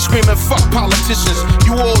lawn. Screaming, fuck politicians,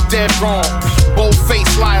 you all dead wrong. Bold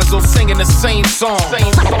faced liars all singing the same song.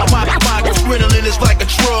 My adrenaline is like a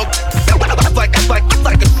drug. Like a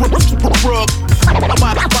drug.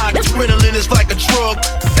 My adrenaline is like a drug.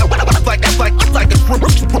 Like a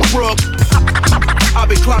drug. I've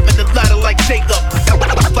been climbing the ladder like Jacob.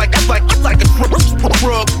 Like a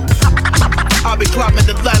drug. I've been climbing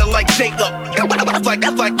the ladder like Jacob.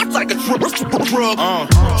 Like a drug.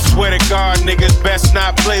 Swear to God, niggas best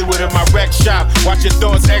not play with him. I wreck shop. Watch your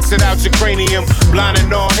thoughts exit out your cranium.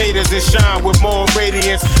 Blinding all haters and shine with more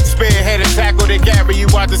radiance. Spearhead and tackle to carry you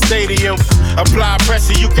out the stadium. Apply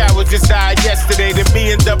pressure, you cowards just died yesterday. Then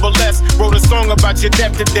me and Double S wrote a song about your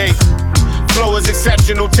death today. Flow is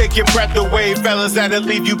exceptional, take your breath away. Fellas that'll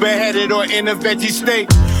leave you beheaded or in a veggie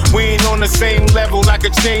state. We ain't on the same level, I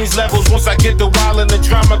could change levels. Once I get the wild and the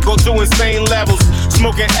drama, go to insane levels.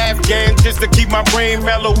 Smoking Afghan just to keep my brain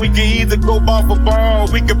mellow. We can either go bar for bar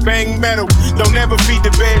or we can bang metal. Don't ever feed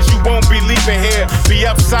the bed, you won't be leaving here. Be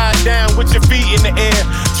upside down with your feet in the air.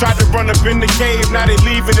 Tried to run up in the cave, now they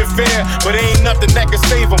leaving it fair. But ain't nothing that can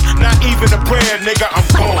save them, not even a prayer, nigga, I'm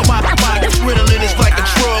gone. My adrenaline is like a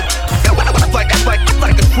drug. Like a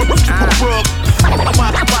drug.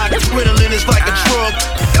 My adrenaline is like a drug.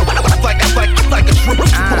 Like a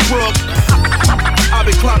drug. I've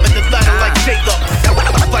been climbing the ladder like Jacob.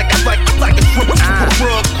 Like a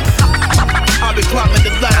drug. I've been climbing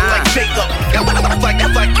the ladder like Jacob.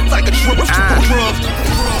 Like a drug.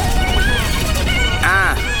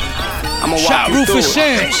 I'ma walk Shot you Rufus through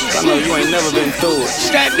it. Sims. I know you ain't never been through it.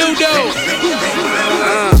 Stat Nudo.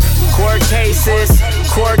 Court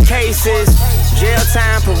cases, jail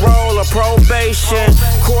time, parole, or probation.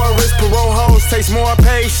 Chorus, parole hoes takes more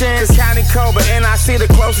patience. County code, but NIC the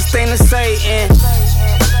closest thing to Satan.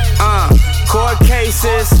 Court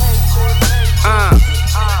cases,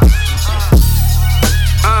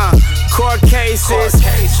 court cases,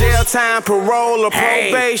 jail time, parole, or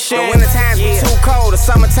probation. The winter times be too cold, the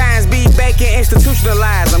summer times be baking.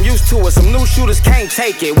 Institutionalized, I'm used to it. Some new shooters can't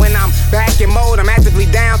take it. When I'm back in mode, I'm actively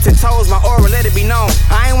down to toes. My aura, let it be known.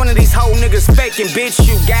 I ain't one of these whole niggas faking, bitch.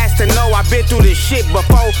 You got to know I've been through this shit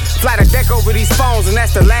before. Fly the deck over these phones, and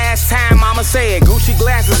that's the last time I'ma say it. Gucci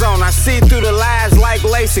glasses on, I see through the lies like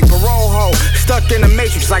LASIK. Parole hole, stuck in the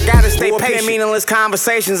matrix. I gotta stay patient. Meaningless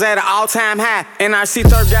conversations at an all-time high. NRC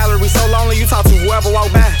third gallery, so lonely you talk to whoever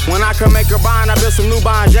walk by. When I could make a bond, I built some new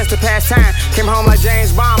bonds just to pass time. Came home like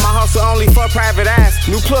James Bond, my hustle only for private eyes.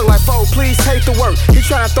 New plug like Fo, please take the work. He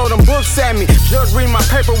tryna throw them books at me. Judge reading my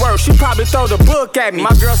paperwork, she probably throw the book at me.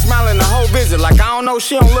 My girl smiling the whole visit like I don't know,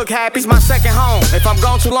 she don't look happy. It's my second home. If I'm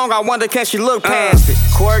gone too long, I wonder can she look past it.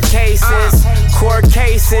 Court cases,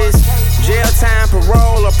 jail time,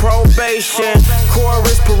 parole, or probation.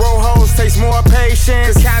 Chorus, parole hoes takes more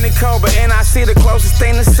patience. County code, but NIC the closest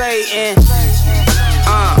thing to Satan.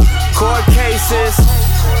 Court cases,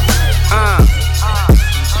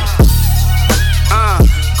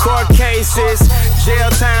 court cases, jail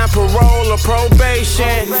time, parole, or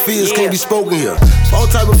probation. Fears can't be spoken here. All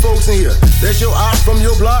type of folks in here. That's your op from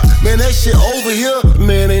your block. Man, that shit over here.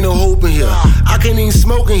 Man, ain't no hope in here. I can't even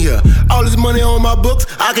smoke in here. All this money on my books,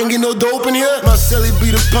 I can't get no dope in here. My celly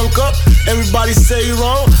beat a punk up. Everybody say you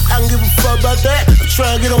wrong. I don't give a fuck about that. I'm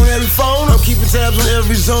trying to get on every phone. I'm keeping tabs on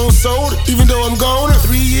every zone sold. Even though I'm gone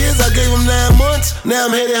 3 years, I gave them 9 months. Now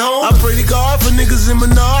I'm headed home. I pray to God for niggas in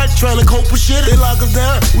Menard trying to cope with shit. They lock us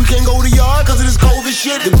down. We can't go to yard cause of this COVID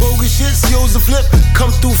shit. The bogus shit, CO's the flip, come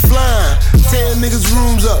through flying. Tearing niggas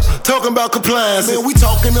rooms up, talking about compliance. Man, we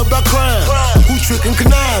talking about crime. Who tricking,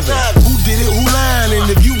 conniving? Who did it, who lying? And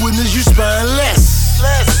if you witness, you spineless.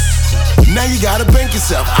 Now you gotta bank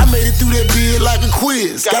yourself. I made it through that bid like a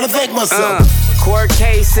quiz. Gotta thank myself. Court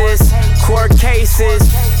cases,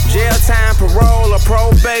 jail time, parole, or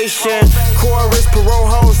probation. Chorus, parole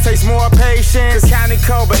hoes takes more patience. County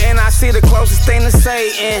code, but NIC the closest thing to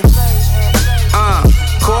Satan.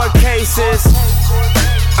 Court cases,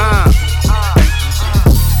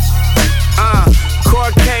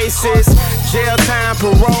 court cases, jail time,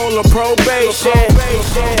 parole, or probation.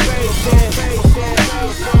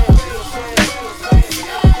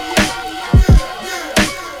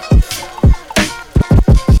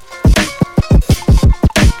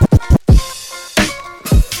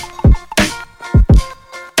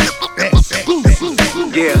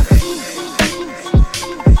 Yeah.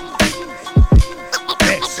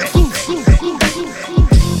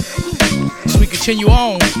 As we continue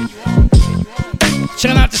on,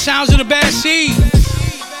 checking out the sounds of the Bad Seed,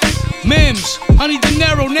 Mims, Honey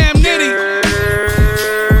Dinero, Nam Nitty.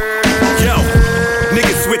 Yo,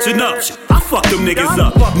 niggas switching up. I fuck them niggas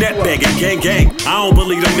up. Net begging, gang. I don't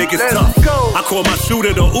believe them niggas tough. I call my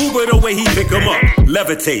shooter the Uber the way he pick him up.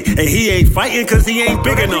 Levitate, and he ain't fighting cause he ain't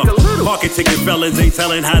big enough. Pocket ticket felons ain't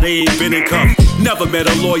telling how they ain't been in cuffs. Never met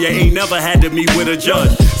a lawyer, ain't never had to meet with a judge.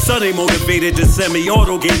 Son ain't motivated to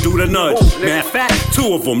semi-auto get through the nudge. Matter of fact,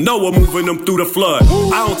 2 of them know I'm moving them through the flood.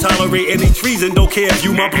 I don't tolerate any treason, don't care if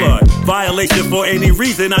you my blood. Violation for any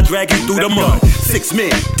reason, I drag you through the mud. 6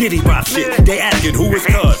 men, Diddy Bop shit, they asking who is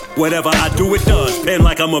cuz. Whatever I do it does, pen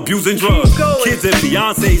like I'm abusing drugs. Kids and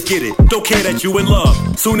fiancés get it, don't care that you in love.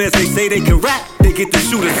 Soon as they say they can rap, they get the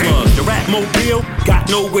shooter slug. The rap mobile, got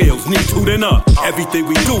no wheels, need tooting up. Everything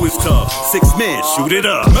we do is tough, 6 men, shoot it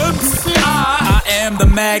up. I am the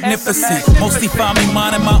magnificent. Mostly find me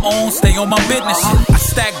minding my own, stay on my business shit. I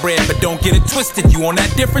stack bread, but don't get it twisted. You on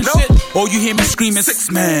that different shit? Or you hear me screaming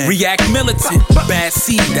 6 man, react militant. Bad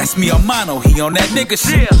seed, that's me Armano, he on that nigga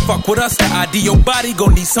shit. Fuck with us, the ideal body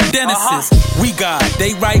gon' need some dentists. We God,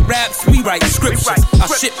 they write raps, we write scriptures. Our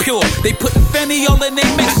shit pure, they putting Fenny all in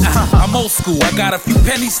they mixes. I'm old school, I got a few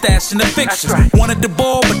pennies stashed in the fixtures. Wanted the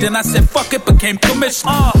ball, but then I said fuck it, became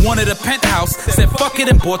commissioner. Wanted a penthouse, said fuck it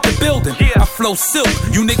and bought the building. I flow silk,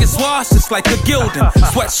 you niggas wash just like a gilding.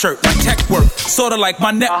 Sweatshirt, my tech work, sorta like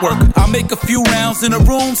my network. I'll make a few rounds in a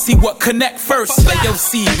room, see what connect first. Like yo,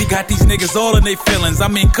 see, we got these niggas all in their feelings. I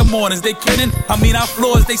mean, come on, is they kidding? I mean, our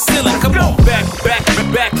floors they ceiling. Come on, back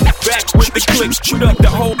with the click, shoot up the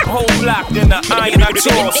whole block, then the iron I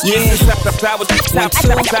toss. Yeah, that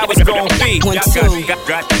was gon' be. Got to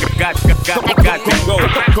go.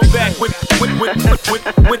 Go back with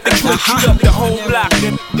the click, shoot up the whole block,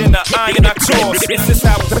 then the iron I toss. This is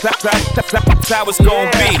how it's gon'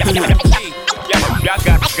 be. Y'all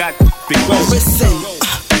got to go. Listen.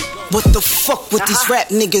 What the fuck with these rap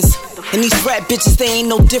niggas? And these rap bitches, they ain't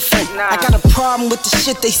no different. I got a problem with the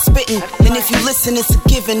shit they spittin'. And if you listen, it's a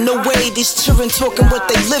given. No way these children talking what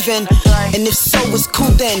they livin'. And if so, it's cool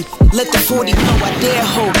then. Let the 40 know I dare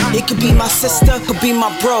hope. It could be my sister, could be my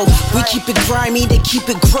bro. We keep it grimy, they keep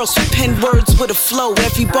it gross. We pen words with a flow,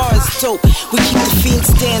 every bar is dope. We keep the fiends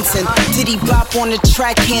dancing. Diddy bop on the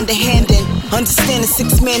track, hand to hand in. Understand the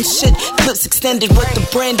 6-man shit, clips extended what the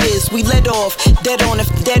brand is. We let off, dead on if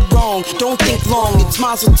dead wrong. Don't think long, it's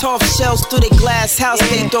Mazel Tov shells through their glass house.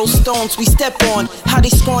 They throw stones, we step on. How they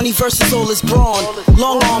scrawny versus all is brawn.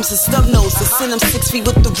 Long arms and stub nose, to send them 6 feet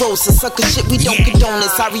with the roast. The sucker shit, we don't condone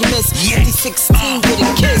this. I remiss 5016 with a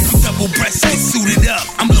kiss. Double breasted, suited up.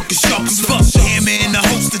 I'm looking sharp as fuck. Hammer in the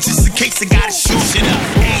holster just in case I gotta shoot shit up.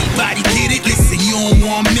 Everybody get it? Listen, you don't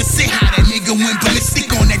wanna miss it. How that nigga went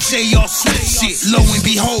ballistic on that JR Swift shit. Lo and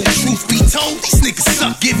behold, truth be told, these niggas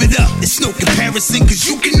suck. Give it up. It's no comparison, cause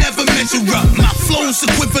you can never measure up. My flow's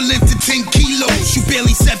equivalent to 10 kilos. You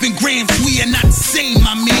barely 7 grams. We are not the same,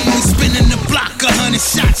 my man. We spinning the block 100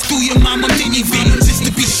 shots through your mama minivan. Just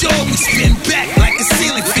to be sure, we spin back like a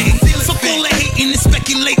ceiling fan. Fuck all the hating and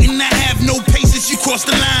speculating. I have no patience. You cross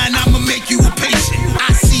the line, I'ma make you a patient.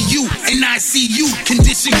 I see you and I see you.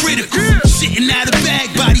 Condition critical. Shitting out of bag,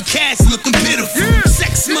 body cast looking pitiful.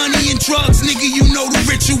 Sex, money, and drugs, nigga. You know the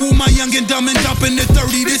ritual. My young and dumb and dumping the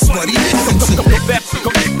 30. This what he listen to.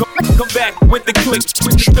 Go back with the click,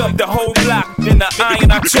 shoot up the whole block, then the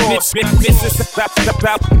iron I toss. This is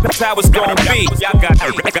how it's gon' be. Y'all got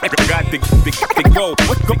to go.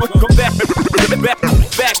 Go back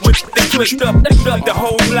with the click, shoot up the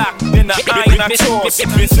whole block, then the iron I toss.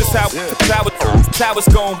 This is how it's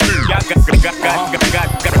gon' be. Y'all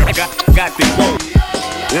got to go.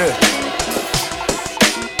 Yeah.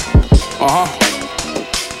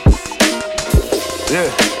 Yeah.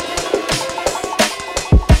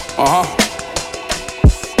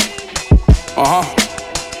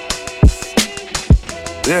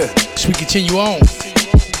 Yeah. So we continue on.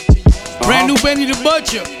 Brand new Benny the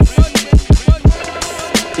Butcher.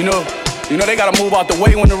 You know they gotta move out the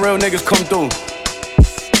way when the real niggas come through.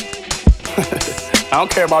 I don't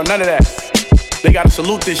care about none of that. They gotta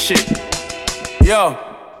salute this shit. Yo,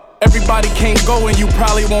 everybody can't go and you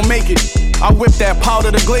probably won't make it. I whipped that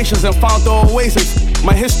powder the glaciers and found the oasis.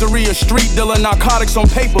 My history of street dealing narcotics on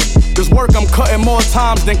paper. This work I'm cutting more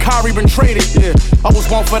times than Kyrie been traded. Yeah, I was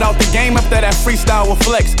 1 foot out the game after that freestyle with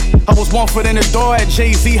Flex. I was 1 foot in the door at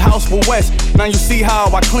Jay-Z house with West. Now you see how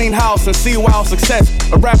I clean house and see wild success.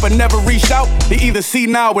 A rapper never reached out, they either see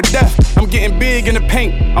now or death. I'm getting big in the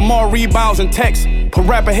paint, I'm all rebounds and texts. Put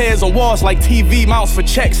rapper heads on walls like TV mounts for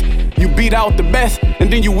checks. You beat out the best, and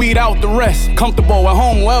then you weed out the rest. Comfortable at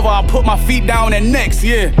home, wherever I put my feet down and next,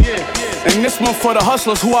 yeah. And this one for the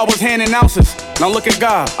hustlers who I was handing ounces. Now look at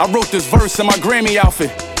God, I wrote this verse in my Grammy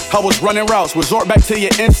outfit. I was running routes, resort back to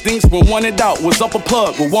your instincts when one in doubt. Was up a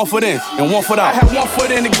plug with 1 foot in and 1 foot out. I had 1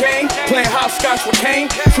 foot in the game, playing hopscotch with Kane.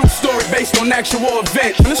 True story based on actual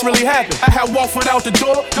events, and this really happened. I had 1 foot out the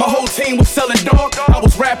door, my whole team was selling dog. I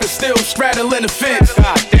was rapping still, straddling the fence.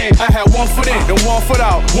 God damn, I had 1 foot in and 1 foot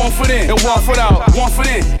out, 1 foot in and 1 foot out, 1 foot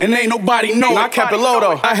in, and ain't nobody know. I kept it low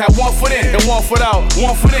though. I had 1 foot in and 1 foot out,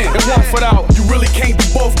 1 foot in and 1 foot out. You really can't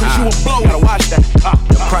do both cause you a blow. Gotta watch that.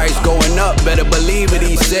 The price going up, better believe it,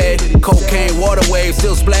 he said. Cocaine, water waves,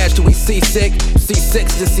 still splash till we seasick.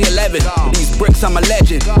 C6 to C11, these bricks I'm a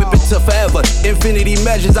legend. Whip it to forever, infinity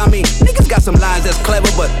measures. I mean, niggas got some lines that's clever,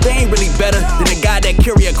 but they ain't really better than the guy that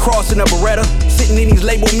carry a cross in a Beretta. Sitting in these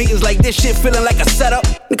label meetings like this shit feeling like a setup.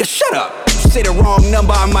 Nigga, shut up. You say the wrong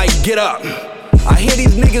number, I might get up. I hear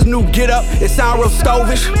these niggas new get up, it sound real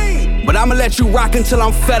stovish. But I'ma let you rock until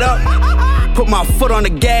I'm fed up. Put my foot on the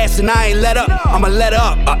gas and I ain't let up. I'ma let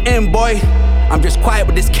up, boy. I'm just quiet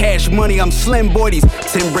with this cash money, I'm slim boy. These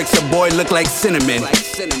 10 bricks a boy look like cinnamon.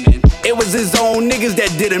 It was his own niggas that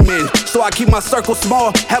did him in. So I keep my circle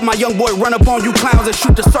small, have my young boy run up on you clowns and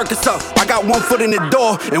shoot the circus up. I got 1 foot in the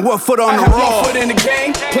door and 1 foot on the raw. 1 foot in the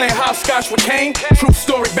game, playing hopscotch with Kane. True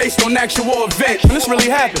story based on actual events. This really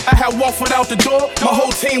happened. I had 1 foot out the door, my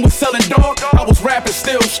whole team was selling dog. I was rapping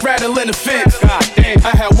still, straddling the fence. God damn,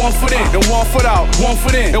 I had 1 foot in, then 1 foot out, 1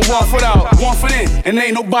 foot in, then 1 foot out, 1 foot in, and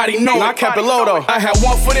ain't nobody know. I kept it low though. I had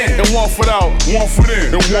 1 foot in, then 1 foot out, 1 foot in,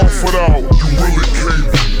 then 1 foot out. You really can't.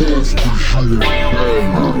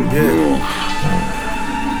 Yeah.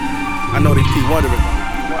 I know they keep wondering.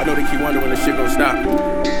 I know they keep wondering when this shit gonna stop.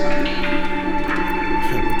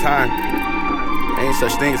 Time. Ain't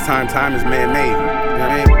such thing as time. Time is man-made. You know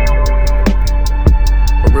what I mean?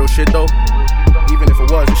 But real shit though, even if it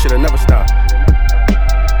was, it shit'll never stop.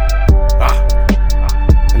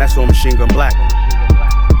 And that's on Machine Gun Black.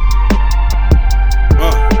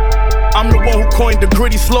 I'm the one who coined the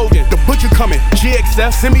gritty slogan. The butcher coming,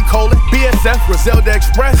 GXF, semicolon, BSF, Griselda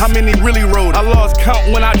Express. How many really rode? I lost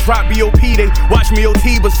count when I dropped BOP. They watch me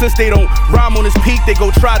OT, but since they don't rhyme on this peak, they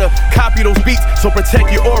go try to copy those beats. So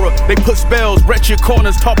protect your aura. They put spells, wretch your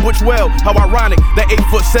corners, talk butch well. How ironic, that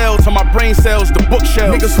 8-foot cell to my brain cells, the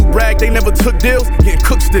bookshelf. Niggas who brag they never took deals, getting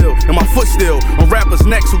cooked still, and my foot still. On rappers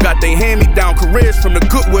next who got they hand-me-down careers from the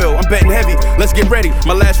Goodwill. I'm betting heavy, let's get ready.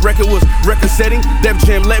 My last record was record setting. Def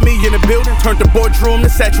Jam let me in the building, turned the boardroom to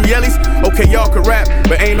Satrielli's. Okay, y'all can rap,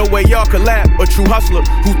 but ain't no way y'all can laugh. A true hustler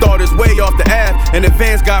who thought his way off the app, and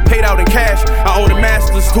advance got paid out in cash. I own the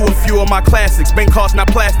masters to a few of my classics. Bank cost not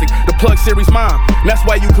plastic, the plug series mine. And that's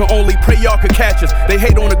why you can only pray y'all could catch us. They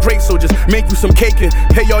hate on the great, so just make you some cake and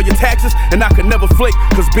pay all your taxes. And I could never flick,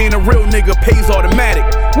 cause being a real nigga pays automatic.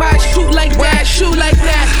 Why shoot like that? Shoot like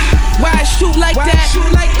that? Why shoot like that? Shoot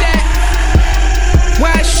like that?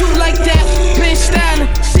 Why shoot like that? Been styling,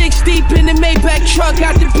 6 deep in the Maybach truck,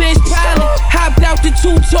 got the bench piling. Hopped out the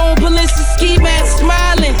two-tone ballistic ski mask,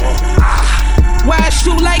 smiling. Why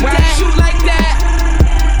shoot like that? Shoot like that?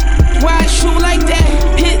 Why shoot like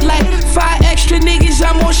that? Hit like 5 extra niggas,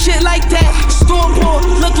 I'm on shit like that. Stormboard,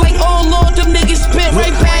 look like oh Lord, them niggas spit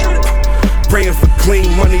right back. Praying for clean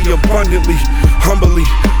money abundantly, humbly,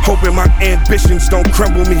 hoping my ambitions don't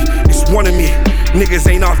crumble me. It's one of me. Niggas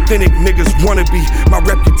ain't authentic, niggas wanna be. My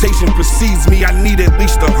reputation precedes me, I need at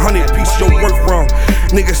least 100 piece your worth wrong.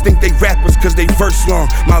 Niggas think they rappers cause they verse long.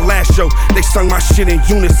 My last show, they sung my shit in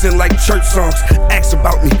unison like church songs. Ask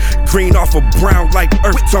about me, green off of brown like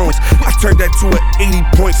earth tones. I turned that to an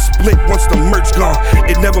 80-point split once the merch gone.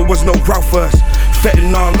 It never was no route for us,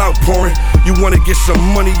 fentanyl outpouring. You wanna get some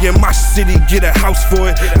money in my city, get a house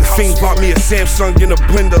for it. The Fiend bought me a Samsung in a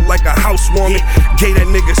blender like a housewarming. Gave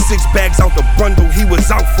that nigga 6 bags out the bundle, he was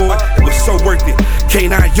out for it. It was so worth it.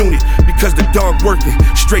 K9 unit, because the dog working.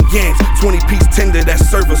 Straight yams, 20-piece tender that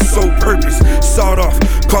serve a sole purpose. Sawed off,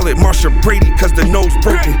 call it Marsha Brady, cause the nose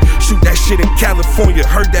broken. Shoot that shit in California,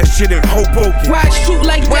 heard that shit in Hoboken. Why shoot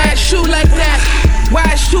like that? Shoot like that?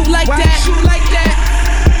 Why shoot like that? Shoot like that?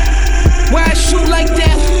 Why shoot like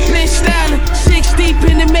that? Been styling, 6 deep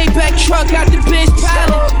in the Maybach truck, got the bench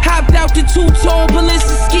piling. Hopped out the two-tone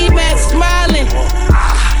ballistic ski mask, smiling.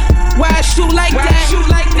 Why shoot like that? Shoot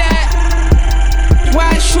like that?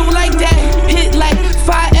 Why shoot like that? Hit like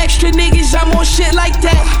 5 extra niggas, I'm on shit like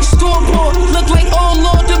that. Stormboard, look like oh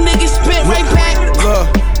Lord, them niggas spit right back.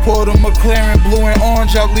 Pulled a McLaren, blue and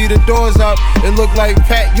orange, I'll leave the doors up. It looked like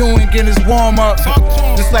Pat Ewing getting his warm up.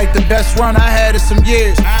 Just like the best run I had in some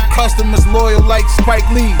years. Customers loyal like Spike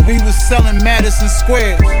Lee, we was selling Madison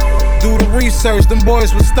Squares. Do the research, them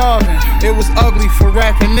boys was starving. It was ugly for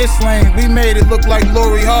rapping this lane. We made it look like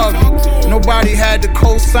Lori Harvey. Nobody had to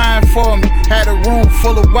co-sign for me. Had a room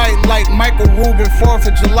full of white like Michael Rubin 4th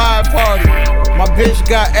of July party. My bitch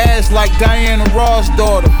got ass like Diana Ross'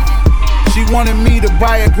 daughter. She wanted me to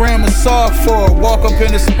buy a gram of salt for her. Walk up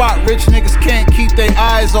in the spot, rich niggas can't keep their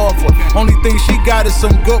eyes off her. Only thing she got is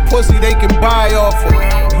some good pussy they can buy off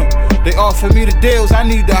her. They offer me the deals, I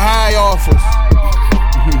need the high offers.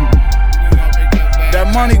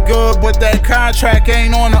 That money good, but that contract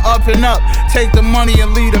ain't on the up and up. Take the money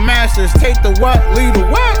and lead the masters. Take the what, lead the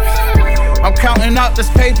what? I'm counting up this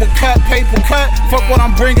paper cut, paper cut. Fuck what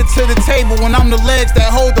I'm bringing to the table when I'm the legs that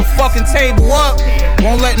hold the fucking table up.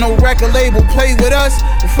 Won't let no record label play with us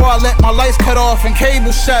before I let my lights cut off and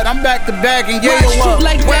cable shut. I'm back to back and yeah, yo up.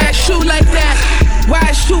 Why shoot like that?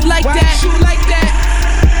 Why shoot like that? Why shoot like that?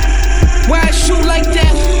 Why I shoot like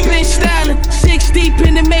that? Been styling, 6 deep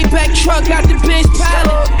in the Maybach truck, got the bench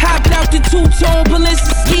piling. Hopped out the two-tone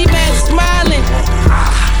ballistic ski mask, smiling.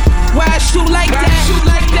 Why I shoot like that? Shoot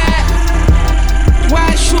like that. Why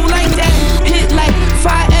I shoot like that? Hit like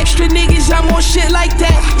 5 extra niggas, I'm on shit like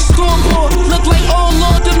that. Stormboard, look like oh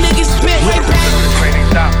Lord, them niggas spit right back. The training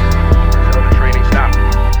stop. The training stop.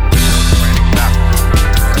 The training stop.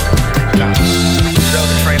 The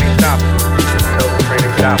training stop.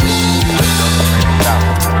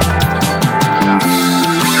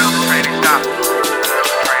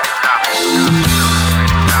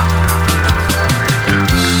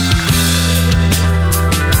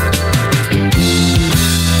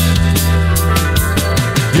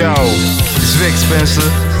 Yo, it's Vic Spencer,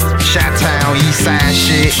 Chi-Town, Eastside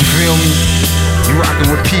shit, you feel me? You rockin'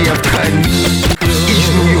 with PF Cuttin',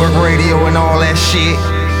 EastNYRadio and all that shit.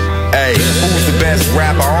 Hey, who's the best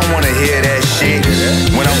rapper? I don't wanna hear that shit.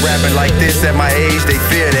 When I'm rapping like this at my age, they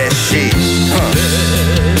fear that shit.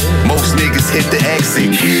 Most niggas hit the exit,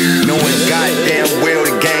 knowing goddamn well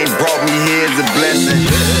the game brought me here is a blessing.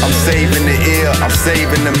 I'm saving the ear, I'm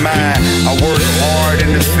saving the mind. I work hard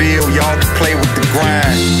in the field, y'all can play with the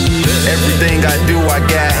grind. Everything I do, I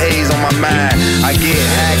got haze on my mind. I get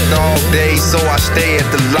hacked all day, so I stay at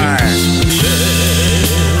the line.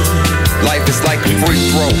 Life is like a free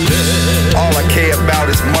throw. All I care about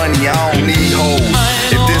is money, I don't need hoes.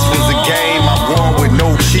 If this was a game, I'm going with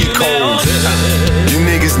no cheat codes. You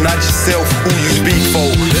niggas not yourself, who you speak for.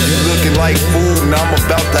 You looking like food, and I'm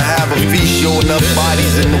about to have a feast. Yo, enough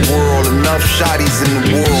bodies in the world, enough shotties in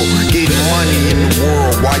the world. Getting money in the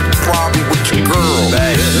world, while you probably with your girl.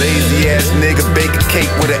 Lazy ass nigga bake a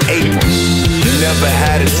cake with an apron. You never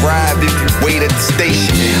had a drive if you wait at the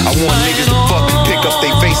station. I want niggas to fucking pick up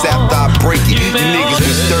they face after I break it. You niggas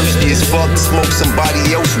was thirsty as fuck to smoke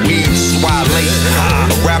somebody else weed. This is why I lace.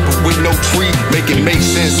 A rapper with no tree, make it make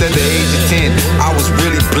sense at the age of 10. I was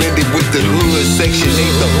really blended with the hood. Section 8,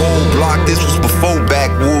 the whole block. This was before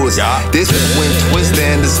backwoods. This was when Twister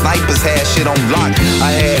and the snipers had shit on lock.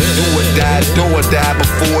 I had do or die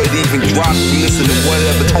before it even dropped. We listen to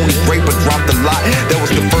whatever Tony Draper dropped a lot. That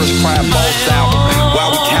was the first Crime Boss album.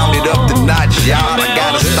 While we counted up the notch, y'all, I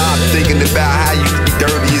gotta stop thinking about how you be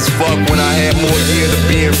dirty as fuck when I had more years of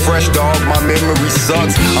being fresh, dog. My memory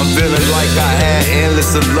sucks. I'm feeling like I had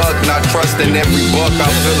endless of luck, not trusting every buck. I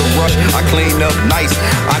feel a rush. I clean up nice.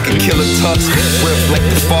 I can kill a tux. Swift like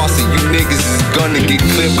the faucet. You niggas is gonna get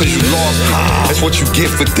clipped cause you lost it. That's what you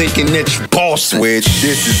get for thinking that you boss switch.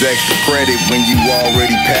 This is extra credit when you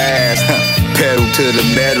already passed. Pedal to the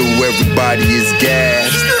metal, everybody is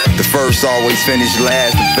gassed. The first always finish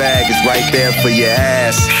last. The bag is right there for your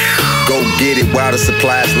ass. Go get it while the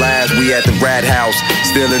supplies last. We at the rat house,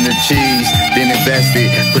 stealing the cheese, then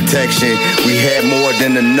invested protection. We had more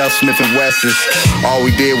than enough Smith & Wessons. All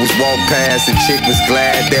we did was walk past, and chick was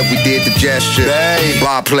glad that we did the gesture.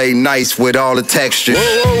 Blah play nice with all the texture.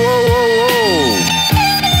 Whoa.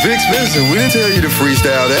 Vic Spencer, we didn't tell you to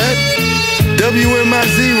freestyle that.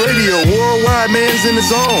 WMIZ Radio, worldwide man's in the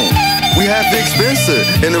zone. We have Vic Spencer,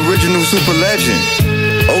 an original super legend.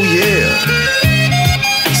 Oh yeah.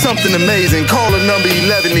 Something amazing. Call a number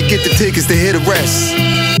 11 to get the tickets to hear the rest.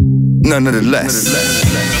 None of the less.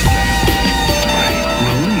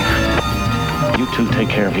 You two take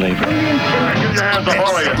care of labor. Get your hands up,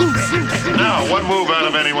 all of you. Now, one move out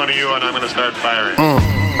of any one of you, and I'm going to start firing.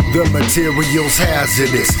 The material's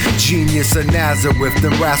hazardous. Genius of Nazareth.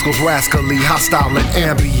 Them rascals rascally, hostile and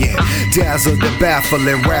ambient. Dazzle the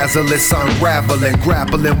baffling, razzle-it's unraveling.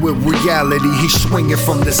 Grappling with reality, he's swinging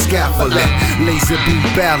from the scaffolding. Laser beam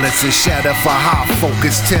balance and shatter for hot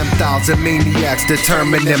focus. 10,000 maniacs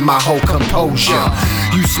determining my whole composure.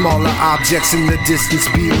 You smaller objects in the distance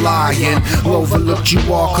be lying. Overlooked you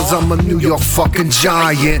all cause I'm a New York fucking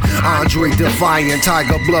giant. Andre Defiant,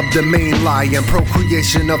 Tiger Blood the main lion.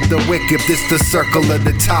 Procreation of the wicked, this the circle of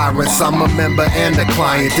the tyrants. I'm a member and a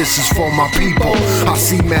client, this is for my people. I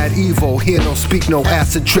see mad evil, here don't speak no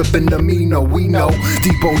acid tripping amino. We know,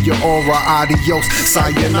 depot your aura, adios,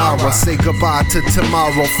 sayonara. Say goodbye to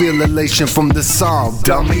tomorrow, feel elation from the sorrow,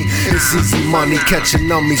 dummy. It's easy money, catching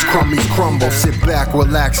nummies, crummies crumble. Sit back,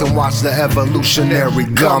 relax and watch the evolutionary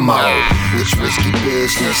gummo. It's risky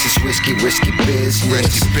business, it's risky business.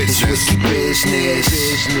 It's risky business.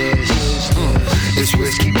 It's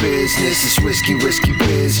risky risky business. It's risky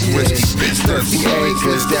business. 30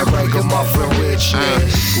 acres, that ragamuffin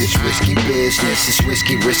richness. It's risky business. It's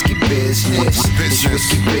risky business. It's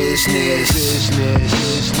risky business.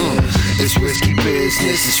 It's risky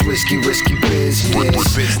business. It's risky business.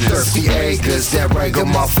 30 acres, that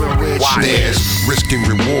ragamuffin richness. Risk and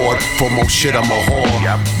reward. For more shit, I'm a whore.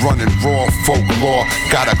 Running raw folklore.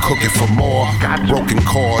 Gotta cook it for more. Broken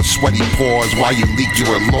cars, sweaty pores. While you leak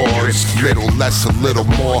your allures. Little less, a little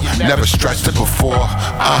more. Never stressed it before.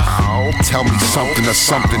 Tell me something or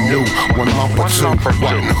something new. One lump or two.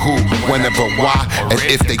 What and who, whenever, why, and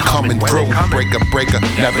if they coming through. Breaker,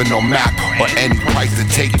 never no map or any price to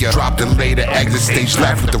take ya. Dropped it later, exit stage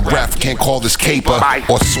left with the ref. Can't call this caper.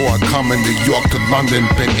 Or saw it coming, New York to London.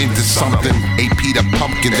 Been into something. AP to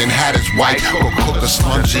pumpkin, then had his wife go cook us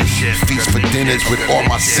lunches. Feast for dinners with all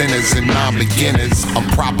my sinners and non-beginners. I'm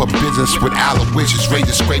proper business with aloysius, ready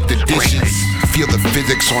to scrape the dishes. Feel the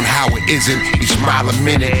physics on how it isn't. Each mile a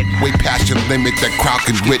minute, way past your limit. That crowd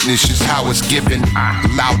can witness just how it's given.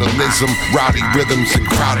 Louderism, rowdy rhythms and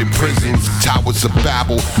crowded prisons. Towers of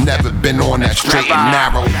Babel, never been on that straight and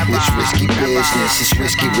narrow. It's risky business. It's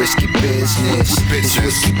risky business. It's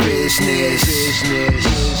risky business.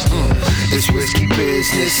 It's risky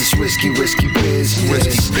business. It's risky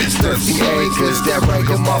business. 30 acres, that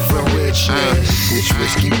ragamuffin richness. It's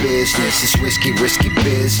risky business. It's risky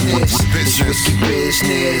business. It's risky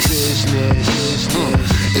business.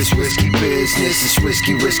 It's risky business. It's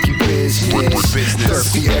risky business.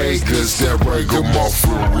 30 acres, that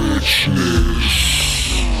ragamuffin richness.